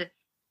 and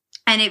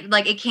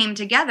it came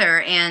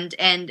together,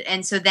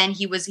 and so then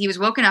he was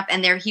woken up,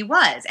 and there he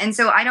was. And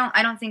so I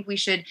don't think we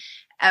should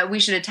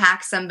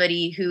attack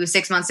somebody who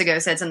 6 months ago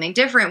said something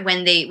different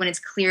when it's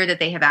clear that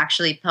they have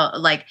actually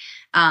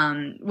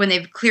when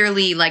they've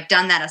clearly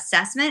done that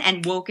assessment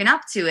and woken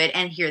up to it,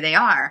 and here they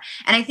are.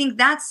 And I think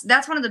that's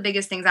one of the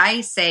biggest things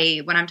I say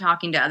when I'm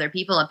talking to other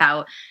people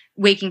about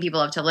waking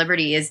people up to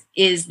liberty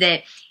is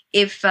that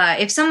if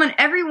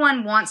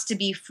everyone wants to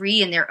be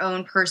free in their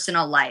own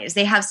personal lives,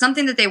 they have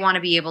something that they want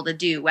to be able to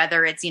do,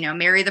 whether it's,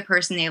 marry the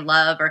person they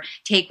love or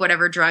take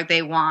whatever drug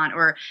they want,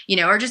 or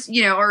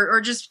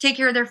just take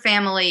care of their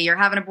family or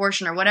have an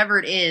abortion or whatever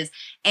it is.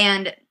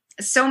 And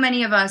so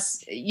many of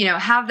us,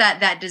 have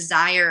that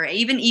desire,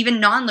 even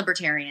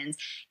non-libertarians.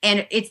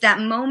 And it's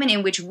that moment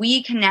in which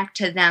we connect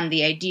to them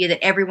the idea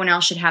that everyone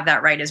else should have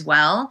that right as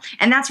well.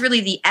 And that's really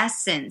the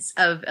essence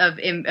of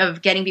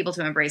getting people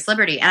to embrace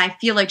liberty. And I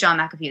feel like John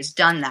McAfee has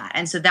done that.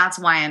 And so that's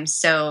why I'm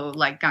so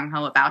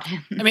gung-ho about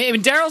him. I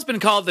mean, Daryl's been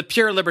called the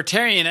pure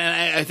libertarian,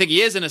 and I think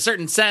he is in a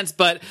certain sense.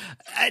 But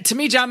to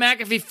me, John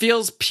McAfee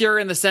feels pure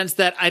in the sense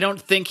that I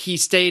don't think he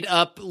stayed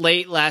up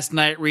late last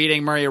night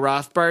reading Murray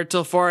Rothbard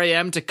till 4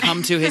 a.m. to come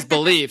to his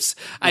beliefs.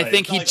 Right. I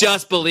think he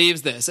just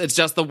believes this. It's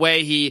just the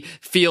way he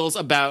feels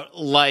about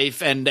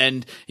life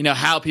and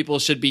how people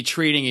should be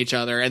treating each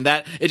other, and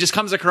that it just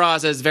comes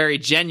across as very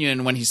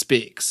genuine when he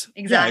speaks.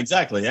 Exactly. Yeah,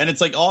 exactly. And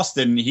it's like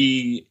Austin,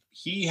 he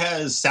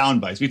has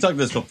sound bites. We talked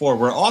about this before,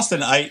 where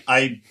Austin,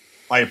 I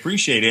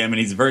appreciate him, and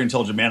he's a very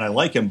intelligent man. I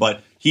like him,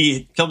 but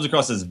he comes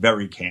across as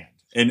very canned,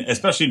 and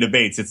especially in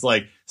debates, it's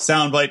like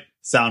soundbite.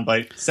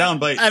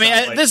 I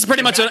mean, this is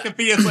pretty much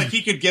it's like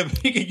he could give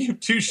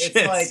two shits.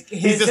 It's like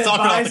his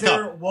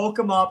advisor woke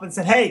him up and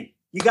said, "Hey,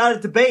 you got a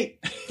debate.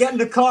 Get in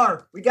the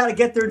car. We got to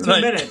get there in 2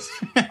 minutes."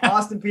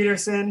 Austin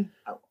Peterson,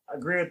 I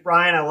agree with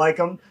Brian. I like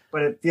him,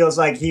 but it feels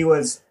like he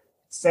was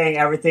saying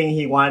everything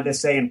he wanted to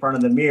say in front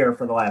of the mirror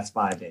for the last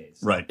 5 days.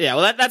 Right. Yeah,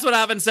 well, that's what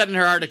Avens said in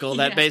her article,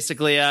 that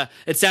basically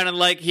it sounded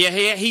like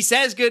he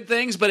says good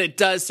things, but it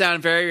does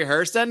sound very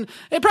rehearsed, and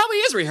it probably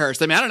is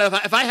rehearsed. I mean, I don't know,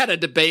 if I had a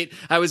debate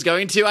I was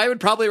going to, I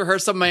would probably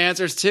rehearse some of my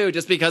answers too,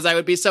 just because I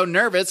would be so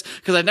nervous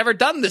because I've never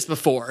done this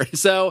before.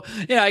 So,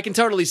 I can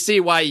totally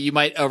see why you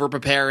might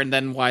over-prepare and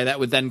then why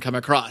that would then come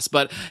across.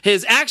 But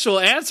his actual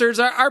answers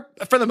are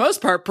for the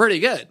most part, pretty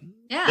good.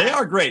 Yeah. They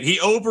are great. He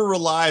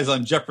over-relies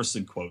on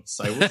Jefferson quotes,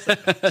 I will say.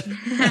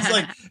 It's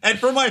like, and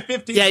for my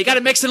 15... Yeah, you got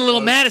to mix in a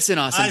little Madison,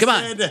 Austin. Come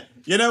on.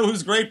 You know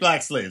who's great?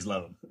 Black slaves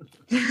love him.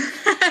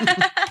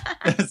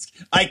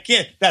 I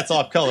can't. That's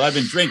off color. I've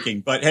been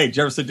drinking. But hey,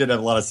 Jefferson did have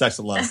a lot of sex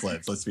with a lot of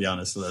slaves. Let's be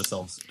honest with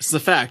ourselves. It's a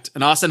fact.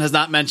 And Austin has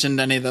not mentioned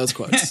any of those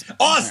quotes.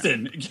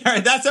 Austin! Gary,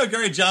 that's how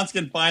Gary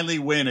Johnson can finally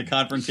win a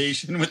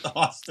confrontation with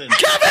Austin.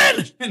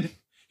 Kevin!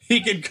 He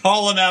can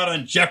call him out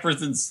on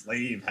Jefferson's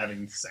slave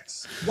having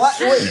sex.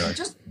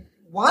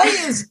 Why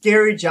is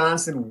Gary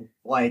Johnson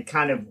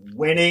kind of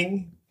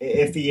winning,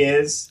 if he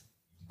is,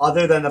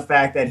 other than the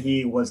fact that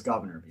he was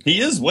governor? He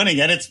is winning,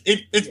 and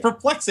it's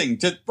perplexing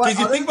because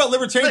you think about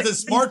libertarians as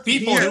smart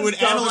people who would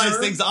analyze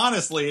things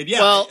honestly. And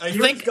he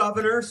was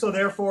governor, so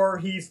therefore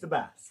he's the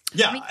best.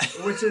 Yeah,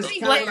 which is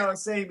kind of what I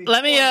was saying before.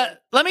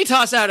 Let me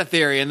toss out a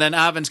theory, and then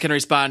Avens can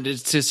respond.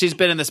 She's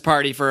been in this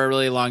party for a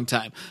really long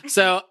time.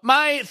 So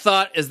my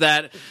thought is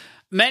that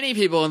many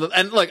people,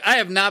 and look, I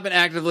have not been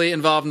actively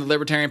involved in the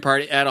Libertarian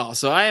Party at all.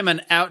 So I am an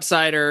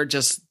outsider,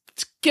 just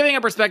giving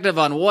a perspective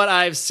on what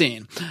I've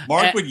seen.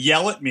 Mark would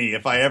yell at me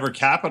if I ever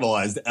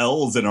capitalized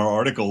L's in our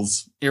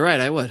articles. You're right,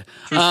 I would.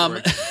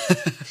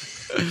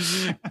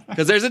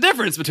 Because there's a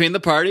difference between the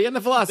party and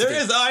the philosophy.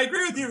 There is. I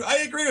agree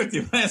with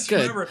you. Good.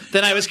 Remember,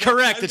 then I was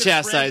correct to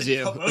chastise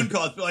you. Phone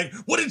calls, be like,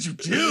 what did you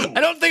do? I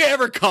don't think I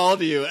ever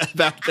called you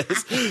about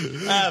this.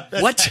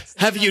 What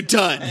have you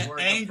done?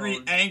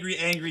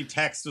 Angry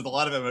text with a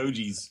lot of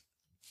emojis.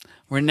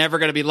 We're never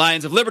going to be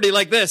Lions of Liberty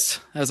like this.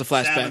 That was a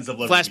flashback.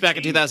 Flashback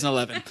in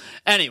 2011.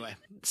 Anyway,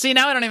 see,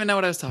 now I don't even know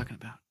what I was talking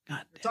about.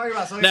 God. Talking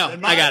about something. No,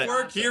 I got it.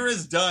 Work here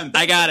is done.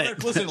 I got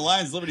it. Listen to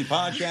Lions Liberty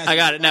Podcast. I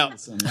got it. No.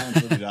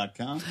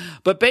 LionsLiberty.com.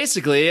 But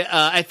basically,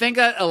 I think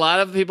that a lot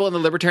of people in the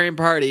Libertarian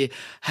Party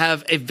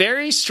have a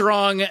very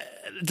strong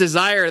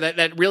desire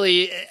that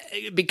really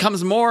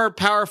becomes more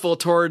powerful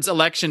towards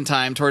election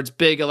time, towards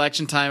big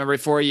election time every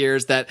 4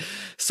 years, that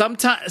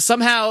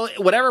somehow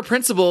whatever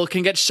principle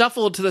can get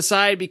shuffled to the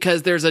side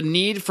because there's a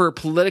need for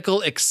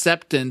political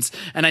acceptance.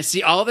 And I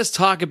see all this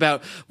talk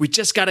about we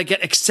just got to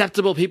get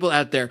acceptable people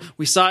out there.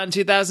 We saw it in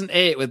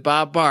 2008 with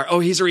Bob Barr. Oh,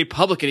 he's a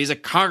Republican. He's a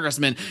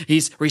congressman.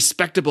 He's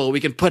respectable.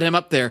 We can put him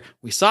up there.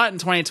 We saw it in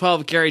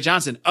 2012 with Gary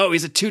Johnson. Oh,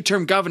 he's a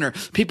 2-term governor.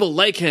 People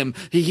like him.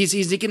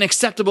 He's an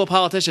acceptable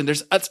politician.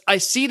 I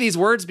see these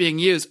words being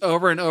used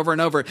over and over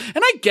and over. And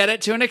I get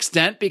it to an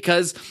extent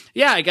because,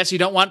 yeah, I guess you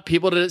don't want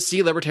people to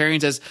see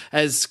libertarians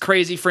as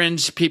crazy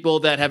fringe people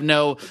that have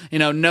no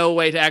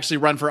way to actually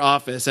run for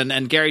office.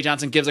 And Gary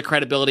Johnson gives a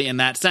credibility in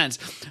that sense.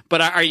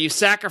 But are you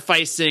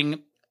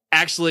sacrificing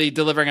actually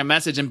delivering a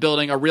message and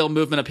building a real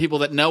movement of people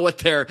that know what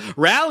they're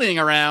rallying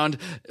around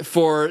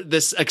for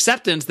this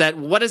acceptance? That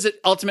what does it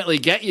ultimately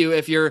get you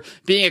if you're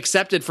being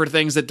accepted for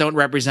things that don't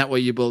represent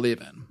what you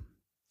believe in?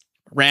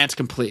 Rant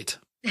complete.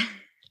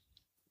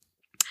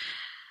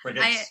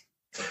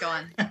 Go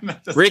on.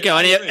 Rico,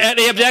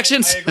 any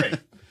objections? I agree.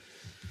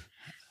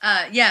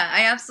 Yeah,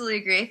 I absolutely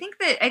agree. I think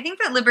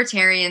that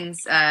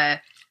libertarians,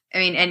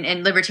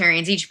 and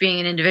libertarians, each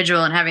being an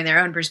individual and having their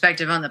own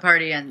perspective on the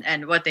party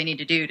and what they need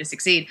to do to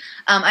succeed.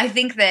 I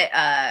think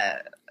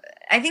that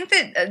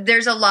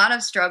there's a lot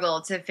of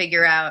struggle to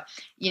figure out,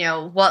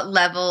 what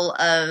level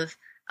of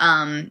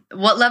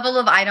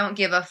I don't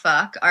give a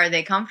fuck are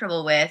they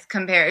comfortable with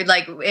compared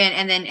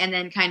and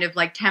then kind of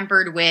like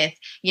tempered with,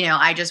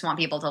 I just want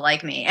people to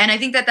like me. And I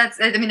think that's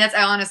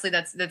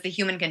the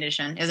human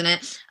condition, isn't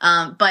it?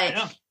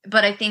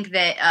 But I think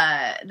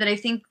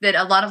that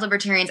a lot of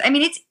libertarians,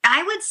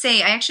 I would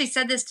say, I actually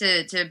said this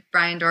to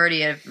Brian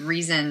Doherty of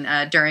Reason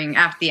during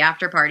the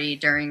after party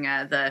during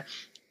after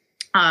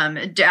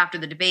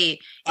the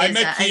debate. I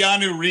met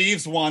Keanu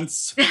Reeves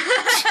once.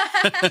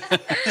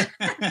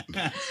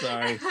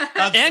 Sorry.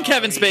 And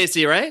Kevin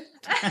Spacey, right?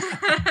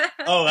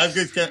 Oh, that's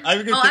good.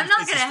 I'm not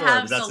going to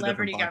have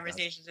celebrity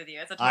conversations with you.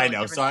 It's I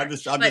know. So I'm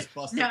just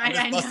busting.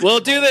 No,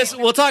 we'll do this.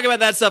 We'll talk about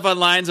that stuff on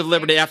Lions of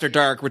Liberty After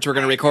Dark, which we're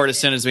going to record as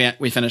soon as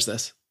we finish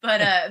this. But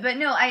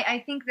no,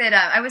 I think that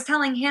I was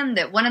telling him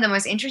that one of the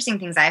most interesting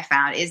things I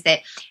found is that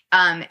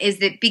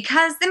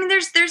because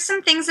there's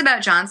some things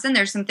about Johnson,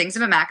 there's some things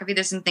about McAfee,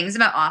 there's some things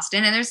about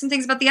Austin, and there's some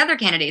things about the other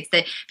candidates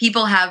that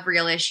people have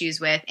real issues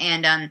with,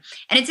 and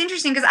it's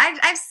interesting because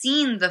I've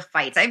seen the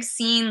fights, I've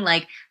seen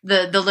like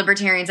the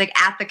libertarians like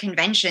at the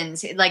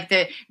conventions, like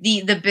the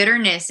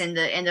bitterness and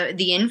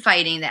the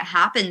infighting that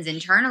happens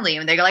internally,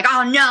 and they go like,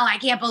 oh no, I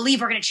can't believe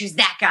we're going to choose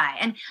that guy,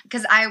 and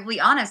because I will be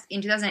honest,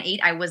 in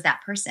 2008 I was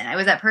that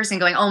person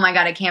going, oh my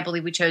god, I can't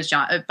believe we chose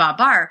Bob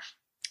Barr.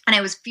 And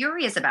I was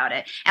furious about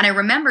it. And I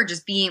remember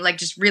just being like,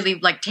 just really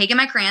like taking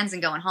my crayons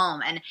and going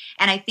home. And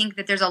I think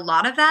that there's a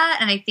lot of that.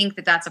 And I think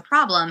that that's a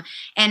problem.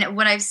 And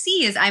what I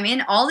see is I'm in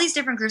all these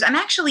different groups. I'm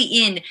actually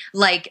in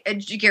like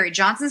Gary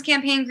Johnson's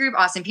campaign group,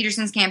 Austin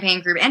Peterson's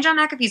campaign group, and John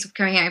McAfee's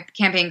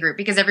campaign group,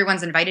 because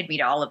everyone's invited me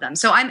to all of them.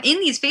 So I'm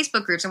in these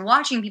Facebook groups and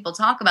watching people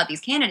talk about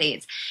these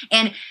candidates.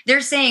 And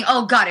they're saying,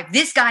 oh God, if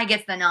this guy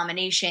gets the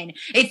nomination,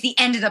 it's the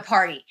end of the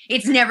party.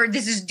 This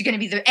is going to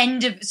be the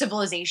end of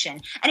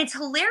civilization. And it's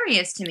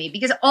hilarious to me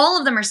because all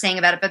of them are saying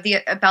about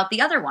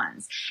the other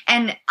ones.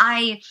 And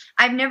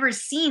I've never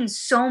seen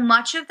so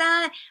much of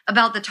that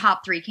about the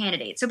top three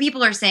candidates. So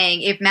people are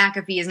saying if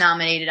McAfee is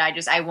nominated, I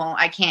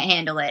can't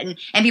handle it.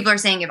 And people are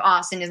saying if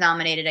Austin is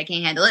nominated, I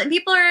can't handle it. And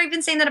people are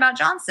even saying that about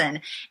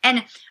Johnson.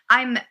 And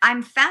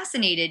I'm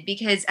fascinated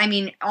because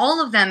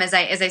all of them, as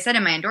I said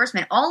in my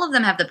endorsement, all of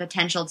them have the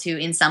potential to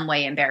in some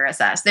way embarrass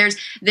us.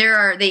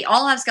 They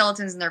all have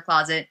skeletons in their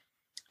closet.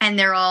 And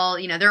they're all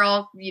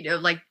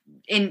like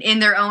in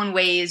their own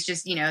ways,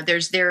 just,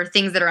 there are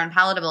things that are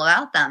unpalatable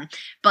about them.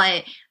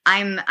 But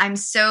I'm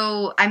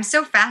so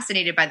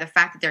fascinated by the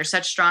fact that there's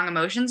such strong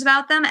emotions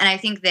about them. And I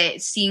think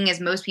that seeing as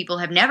most people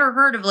have never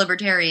heard of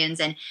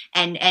libertarians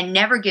and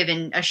never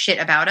given a shit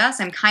about us,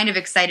 I'm kind of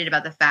excited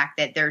about the fact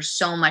that there's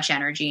so much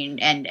energy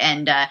and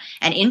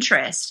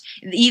interest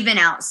even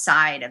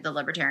outside of the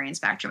libertarian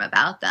spectrum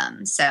about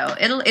them. So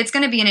it's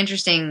going to be an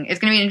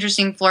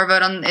interesting floor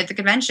vote at the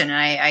convention.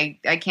 And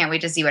I can't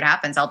wait to see what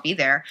happens. I'll be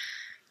there.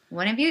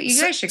 One of you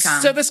guys should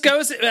come. So this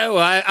goes.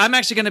 I'm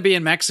actually going to be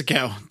in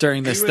Mexico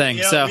during this thing.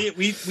 So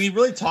we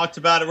really talked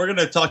about it. We're going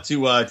to talk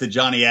to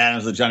Johnny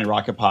Adams, the Johnny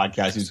Rocket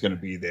podcast, who's going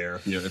to be there.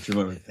 If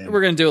you're with him,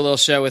 we're going to do a little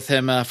show with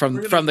him from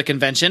the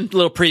convention. A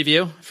little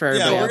preview for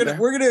everybody. Yeah,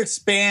 we're going to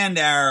expand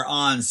our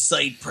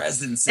on-site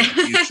presence in the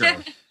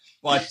future.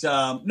 But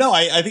no,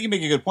 I think you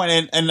make a good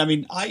point, and I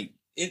mean,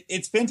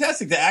 it's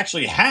fantastic to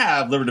actually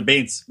have liberty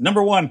debates.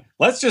 Number one,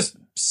 let's just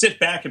sit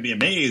back and be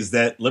amazed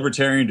that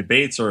libertarian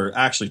debates are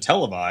actually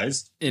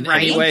televised in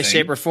any way,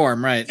 shape, or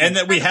form, right? And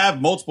that we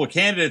have multiple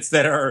candidates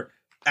that are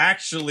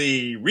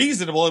actually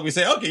reasonable, and we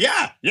say, okay,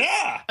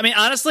 yeah. I mean,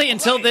 honestly,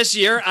 until this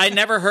year, I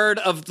never heard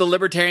of the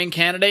libertarian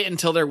candidate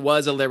until there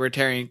was a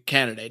libertarian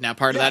candidate. Now,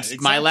 part of that's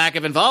my lack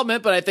of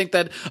involvement, but I think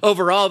that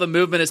overall the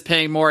movement is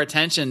paying more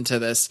attention to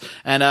this,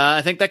 and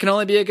I think that can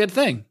only be a good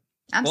thing.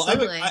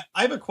 Absolutely. Well,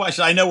 I have a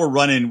question. I know we're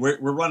running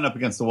up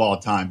against the wall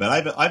of time, but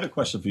I have a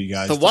question for you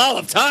guys. The wall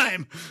of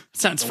time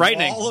sounds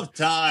frightening. Wall of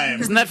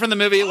time. Isn't that from the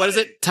movie? What is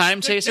it?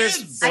 Time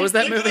Chasers? What was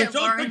that movie?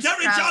 Lawrence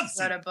Krauss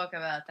wrote a book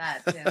about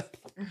that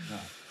too.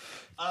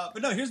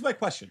 But no, here's my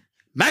question.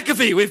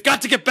 McAfee, we've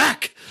got to get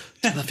back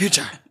to the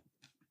future.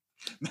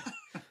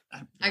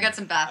 I got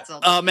some bath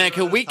salts. Oh man,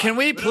 can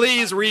we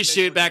please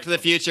reshoot Back to the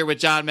Future with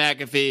John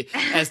McAfee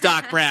as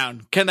Doc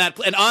Brown? Can that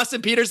and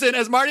Austin Peterson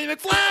as Marty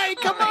McFly?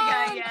 Come on.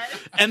 God, yes.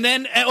 And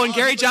then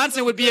Gary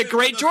Johnson would be a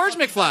great George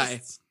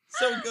McFly.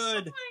 So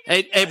good.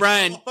 Hey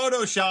Brian.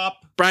 Photoshop.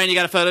 Brian, you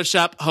got to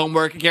Photoshop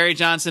homework. Gary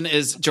Johnson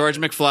is George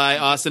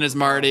McFly. Austin is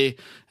Marty.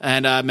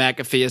 And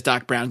McAfee is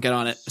Doc Brown. Get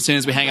on it as soon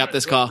as we hang up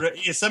this call.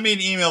 Send me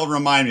an email and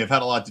remind me. I've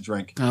had a lot to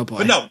drink. Oh boy.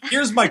 But no,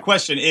 here's my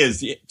question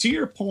is, to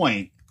your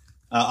point,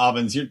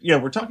 Avens,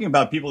 we're talking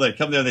about people that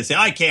come there and they say,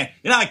 I can't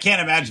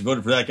imagine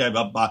voting for that guy,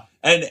 blah, blah.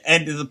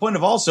 And to the point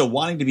of also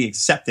wanting to be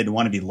accepted and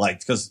want to be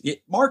liked. Because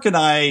Mark and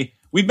I,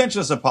 we've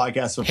mentioned this on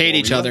podcasts before. Hate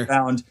each other.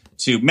 Found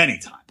to many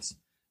times.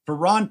 For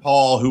Ron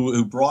Paul,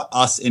 who brought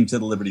us into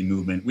the Liberty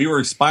movement, we were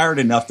inspired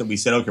enough that we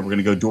said, okay, we're going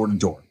to go door to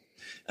door.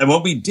 And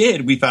what we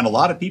did, we found a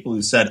lot of people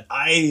who said,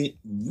 I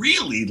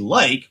really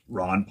like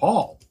Ron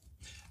Paul,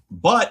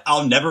 but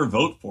I'll never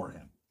vote for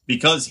him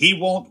because he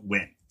won't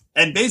win.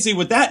 And basically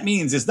what that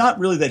means is not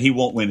really that he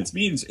won't win. It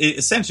means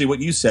essentially what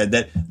you said,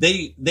 that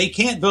they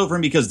can't vote for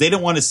him because they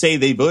don't want to say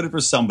they voted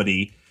for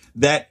somebody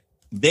that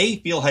they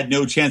feel had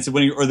no chance of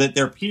winning, or that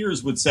their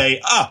peers would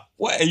say,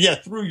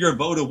 threw your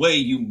vote away,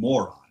 you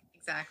moron.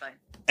 Exactly.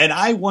 And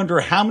I wonder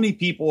how many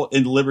people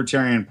in the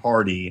Libertarian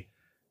Party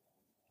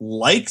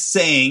like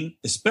saying,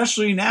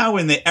 especially now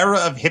in the era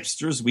of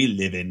hipsters we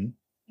live in,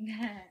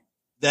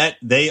 that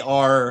they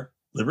are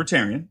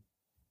libertarian,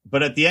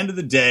 but at the end of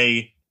the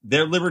day,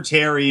 they're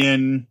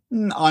libertarian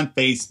on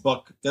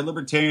Facebook. They're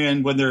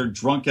libertarian when they're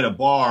drunk at a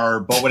bar.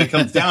 But when it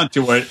comes down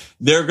to it,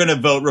 they're going to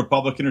vote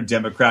Republican or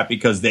Democrat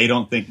because they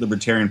don't think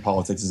libertarian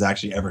politics is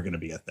actually ever going to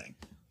be a thing.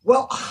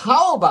 Well,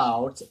 how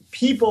about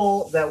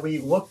people that we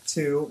look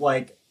to,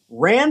 like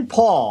Rand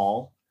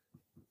Paul,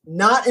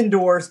 not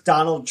endorse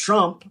Donald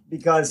Trump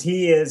because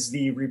he is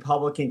the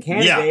Republican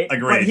candidate. Yeah,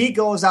 agreed. But he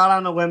goes out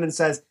on a limb and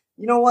says,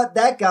 you know what?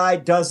 That guy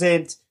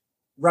doesn't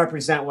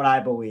represent what I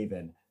believe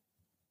in.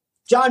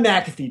 John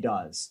McAfee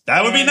does.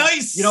 That would be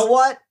nice. You know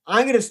what?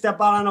 I'm going to step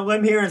out on a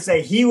limb here and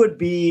say he would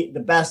be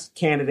the best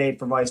candidate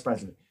for vice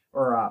president.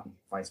 Or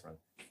vice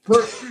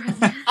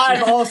president.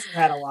 I've also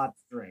had a lot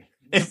to drink.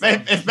 If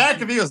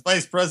McAfee was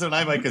vice president,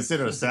 I might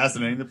consider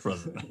assassinating the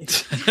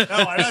president. No,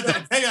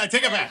 I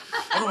take it back.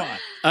 Come on.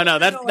 Oh, no,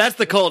 that's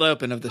the cold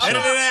open of the show.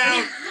 Edit it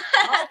out.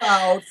 How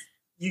about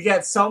you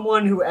get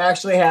someone who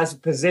actually has a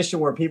position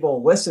where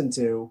people listen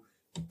to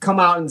come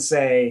out and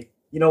say,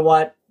 you know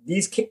what?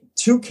 These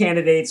two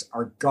candidates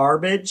are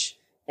garbage,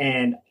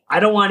 and I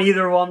don't want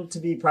either of them to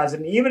be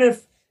president, even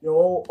if,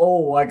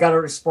 I got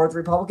to support the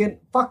Republican.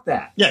 Fuck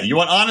that. Yeah, you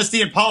want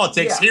honesty in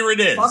politics? Yeah, here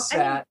it is. Fuck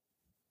that.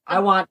 I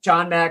want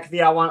John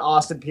McAfee. I want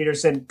Austin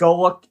Peterson.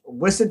 Go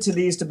listen to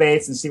these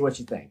debates and see what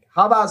you think.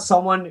 How about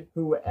someone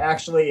who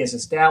actually is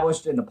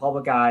established in the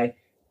public eye?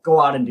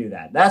 Go out and do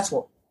that. That's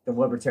what the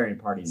Libertarian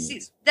Party needs.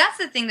 See, that's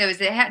the thing, though, is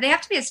they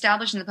have to be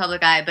established in the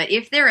public eye, but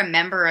if they're a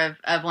member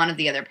of one of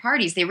the other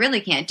parties, they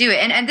really can't do it.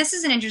 And this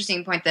is an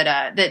interesting point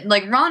that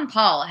like Ron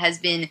Paul has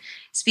been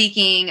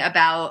speaking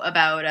about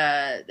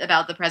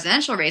the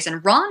presidential race,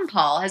 and Ron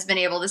Paul has been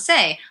able to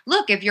say,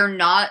 look, if you're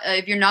not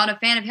a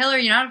fan of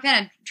Hillary, you're not a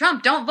fan of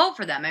Trump, don't vote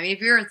for them. I mean, if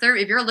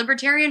you're a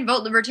libertarian,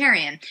 vote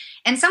libertarian.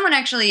 And someone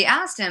actually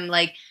asked him,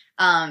 like,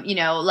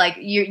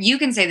 you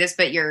can say this,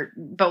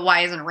 but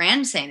why isn't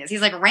Rand saying this?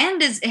 He's like,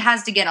 Rand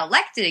has to get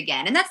elected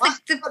again, and that's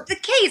the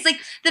case. Like,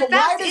 the fact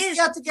why does is, he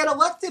have to get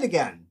elected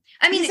again?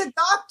 I mean, he's a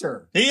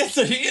doctor. He is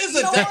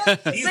a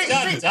doctor. He's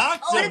got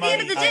doctor but at the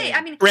end of money. the day,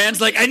 I mean, Rand's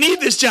like, I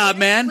need this job,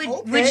 man.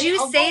 Would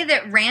you say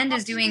that Rand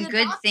is doing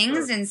good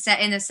things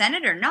in the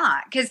Senate or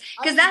not? Because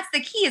that's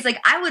the key. Is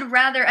like, I would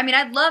rather. I mean,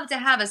 I'd love to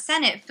have a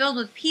Senate filled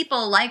with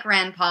people like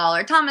Rand Paul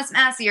or Thomas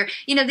Massie or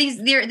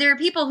there are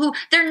people who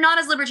they're not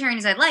as libertarian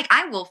as I'd like.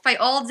 I will fight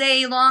all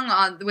day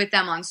long with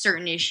them on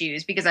certain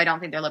issues because I don't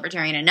think they're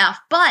libertarian enough.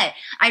 But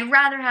I'd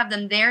rather have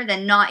them there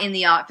than not in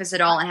the office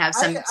at all and have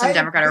some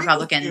Democrat or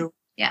Republican.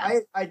 Yeah,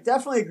 I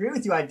definitely agree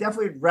with you. I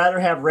definitely would rather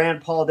have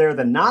Rand Paul there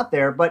than not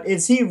there. But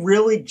is he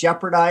really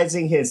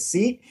jeopardizing his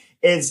seat?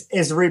 Is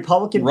the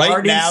Republican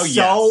Party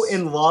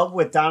in love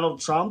with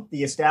Donald Trump?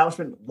 The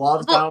establishment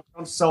loves Donald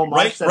Trump so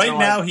much. Right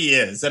now he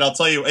is. And I'll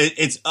tell you,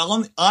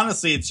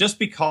 honestly, it's just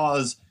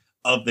because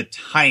of the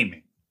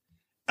timing.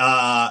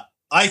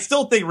 I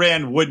still think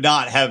Rand would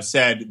not have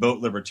said vote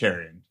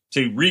Libertarian.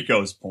 To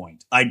Rico's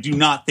point, I do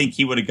not think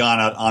he would have gone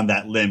out on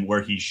that limb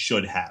where he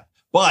should have.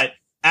 But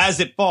as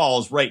it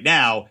falls right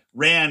now,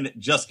 Rand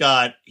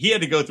he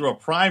had to go through a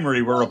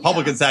primary where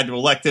Republicans had to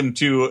elect him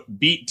to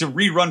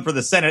rerun for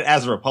the Senate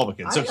as a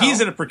Republican. So he's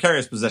in a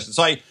precarious position.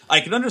 So I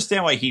can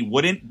understand why he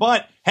wouldn't.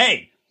 But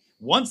hey,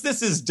 once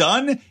this is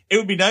done, it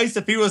would be nice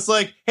if he was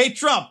like, hey,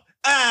 Trump,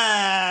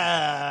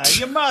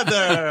 your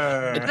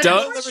mother.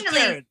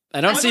 I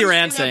don't see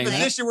Rand saying that.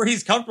 Position where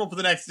he's comfortable for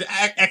the next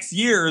X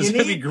years.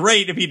 It'd be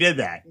great if he did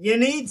that. You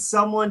need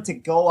someone to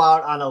go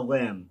out on a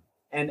limb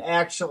and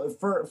actually,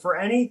 for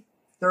any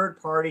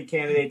third-party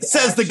candidate.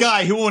 Says the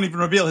guy who won't even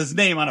reveal his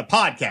name on a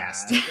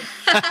podcast.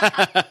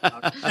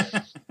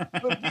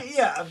 But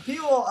yeah,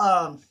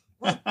 people.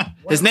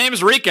 His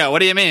name's Rico. What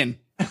do you mean?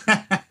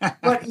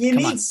 But you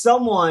need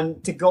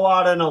someone to go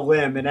out on a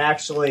limb and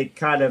actually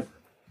kind of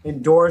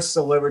endorse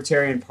the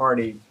Libertarian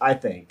Party, I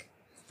think,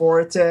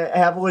 for it to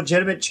have a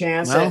legitimate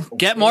chance. Well,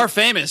 get more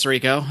famous,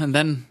 Rico, and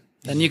then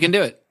you can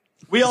do it.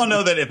 We all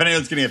know that if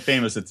anyone's going to get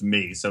famous, it's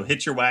me. So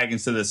hit your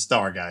wagons to this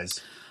star, guys.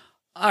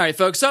 All right,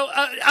 folks. So,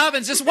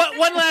 Avens, just one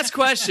last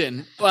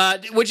question.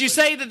 Would you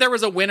say that there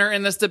was a winner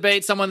in this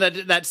debate? Someone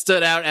that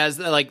stood out as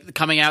like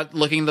coming out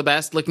looking the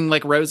best, looking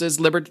like roses,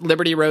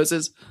 Liberty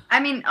roses? I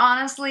mean,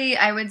 honestly,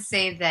 I would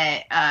say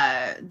that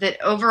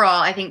that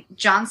overall, I think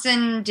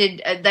Johnson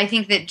did. I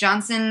think that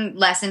Johnson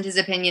lessened his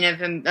opinion of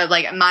him,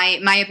 like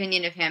my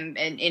opinion of him,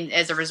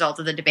 as a result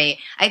of the debate.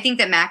 I think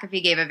that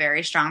McAfee gave a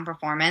very strong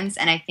performance,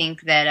 and I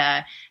think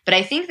that. But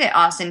I think that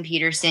Austin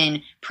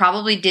Peterson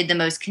probably did the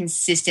most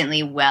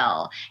consistently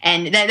well.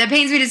 And that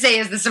pains me to say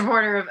as the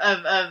supporter of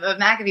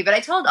McAfee. But I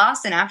told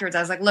Austin afterwards,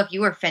 I was like, look,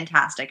 you were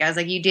fantastic. I was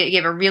like, you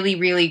gave a really,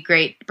 really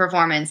great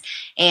performance.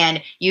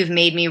 And you've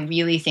made me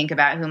really think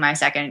about who my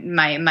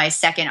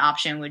second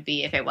option would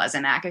be if it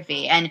wasn't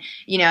McAfee. And,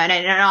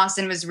 and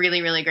Austin was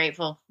really, really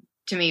grateful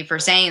to me for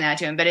saying that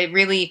to him. But it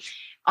really,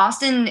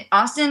 Austin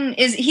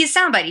he's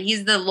soundbitey.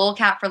 He's the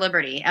lolcat for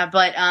liberty.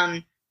 But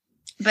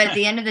at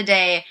the end of the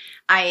day,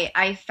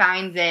 I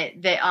find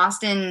that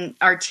Austin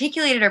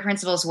articulated our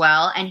principles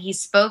well, and he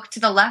spoke to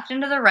the left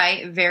and to the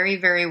right very,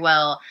 very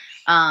well.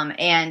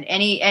 And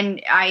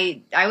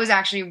I was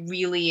actually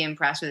really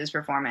impressed with his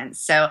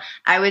performance. So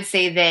I would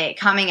say that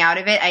coming out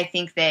of it, I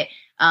think that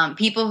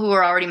people who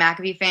are already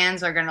McAfee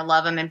fans are going to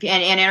love him, and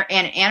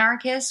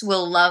anarchists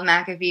will love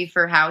McAfee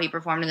for how he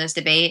performed in this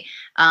debate.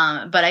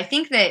 But I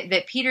think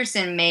that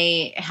Peterson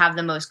may have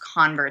the most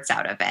converts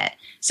out of it.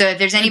 So if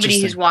there's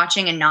anybody who's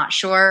watching and not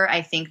sure,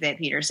 I think that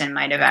Peterson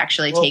might have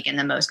actually taken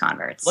the most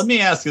converts. Let me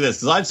ask you this,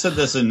 because I've said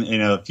this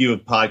in a few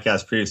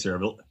podcasts previously,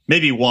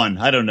 maybe one.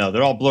 I don't know.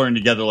 They're all blurring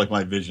together like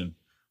my vision.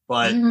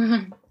 But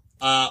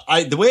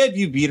the way I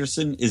view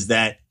Peterson is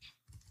that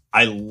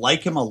I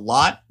like him a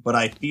lot, but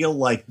I feel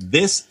like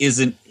this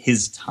isn't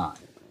his time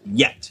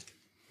yet.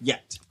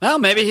 Well,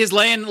 maybe he's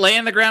laying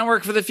the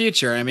groundwork for the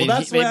future. I mean,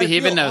 maybe he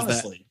even knows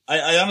honestly.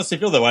 That. I honestly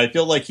feel that way. I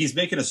feel like he's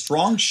making a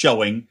strong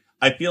showing.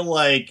 I feel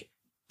like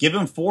give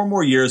him 4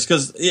 more years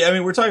because, I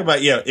mean, we're talking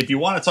about, if you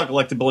want to talk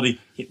electability,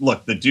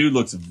 look, the dude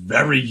looks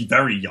very,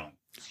 very young.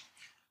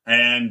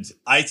 And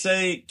I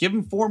say give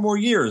him 4 more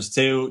years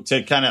to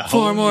kind of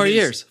hone 4 more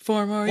years.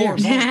 4 more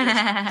years.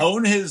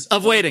 Hone his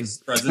of waiting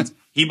presence.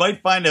 He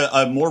might find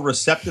a more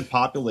receptive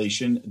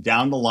population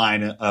down the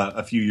line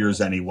a few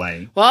years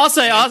anyway. Well, I'll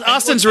say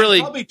Austin's really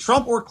probably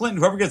Trump or Clinton,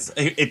 whoever gets,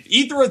 if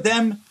either of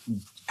them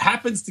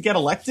happens to get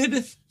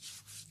elected,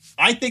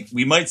 I think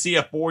we might see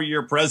a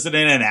 4-year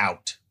president and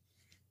out.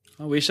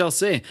 Well, we shall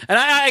see. And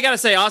I got to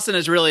say, Austin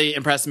has really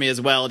impressed me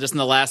as well, just in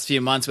the last few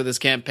months with his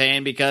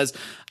campaign, because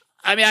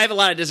I mean, I have a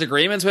lot of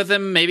disagreements with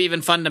him, maybe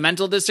even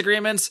fundamental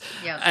disagreements.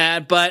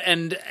 Yeah.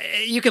 And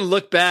you can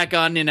look back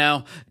on,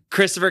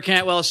 Christopher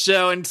Cantwell's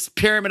show and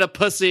Pyramid of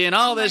Pussy and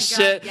all this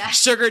shit,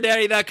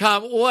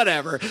 sugardaddy.com,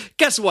 whatever.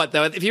 Guess what,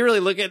 though? If you really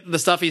look at the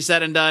stuff he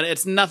said and done,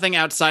 it's nothing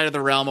outside of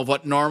the realm of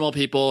what normal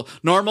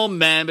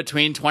men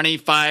between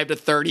 25 to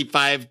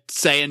 35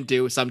 say and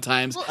do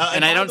sometimes.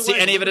 And I don't see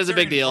any of it as a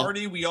big deal.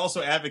 Party, we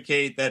also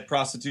advocate that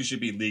prostitution should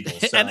be legal.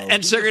 So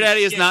and sugar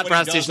daddy is not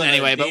prostitution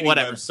anyway, but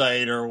whatever.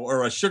 Website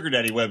or a sugar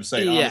daddy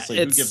website, honestly,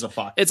 who gives a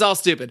fuck? It's all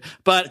stupid.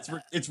 But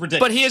it's ridiculous.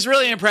 But he has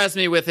really impressed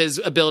me with his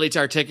ability to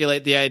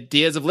articulate the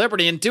ideas of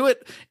liberty and do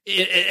it.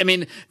 I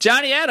mean,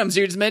 Johnny Adams,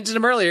 you just mentioned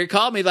him earlier. He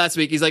called me last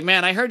week. He's like,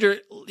 man, I heard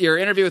your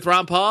interview with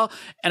Ron Paul,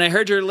 and I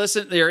heard your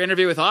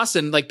interview with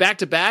Austin, like back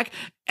to back,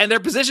 and their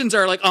positions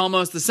are like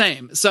almost the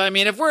same. So I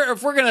mean, if we're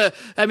gonna,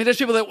 I mean, there's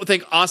people that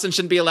think Austin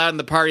shouldn't be allowed in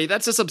the party.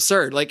 That's just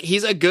absurd. Like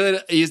he's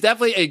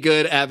definitely a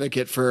good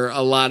advocate for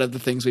a lot of the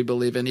things we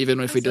believe in, even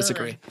if we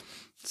disagree.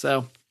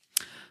 So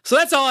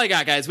that's all I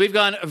got, guys. We've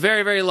gone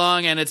very, very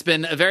long, and it's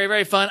been very,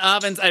 very fun.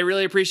 Avens, I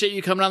really appreciate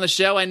you coming on the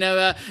show. I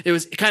know it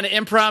was kind of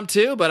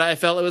impromptu, but I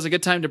felt it was a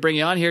good time to bring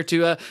you on here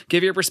to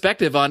give your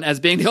perspective on,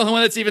 as being the only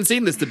one that's even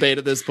seen this debate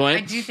at this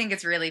point. I do think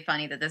it's really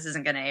funny that this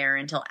isn't going to air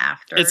until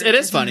after. It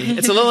is funny.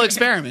 It's a little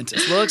experiment.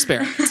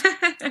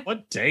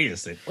 What day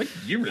is it? What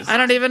year is it? I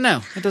don't even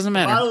know. It doesn't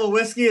matter. The bottle of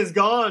whiskey is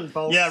gone,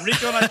 folks. Yeah,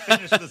 Rico and I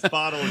finished this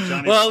bottle of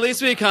Johnny. Well, at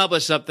least we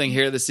accomplished something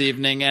here this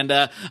evening. And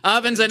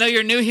Avens, I know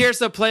you're new here,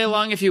 so play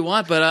along if you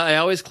want, but I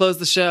always close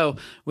the show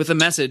with a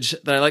message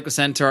that I like to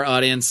send to our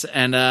audience.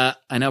 And I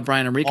know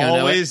Brian and Rico know it.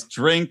 Always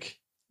drink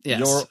your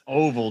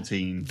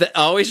Ovaltine.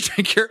 Always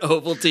drink your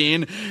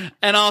Ovaltine.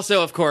 And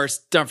also, of course,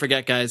 don't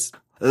forget, guys,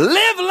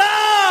 live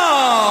long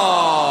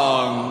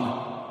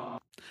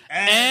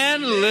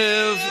and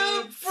live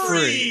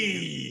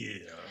free.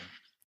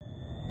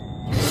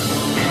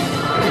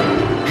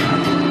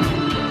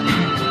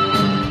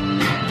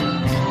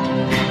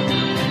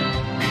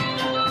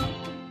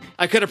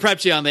 I could have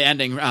prepped you on the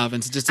ending,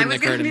 Avens. It just didn't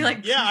occur to me.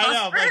 Like, yeah, I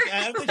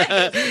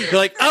know. You're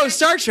like, oh,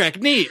 Star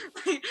Trek, neat.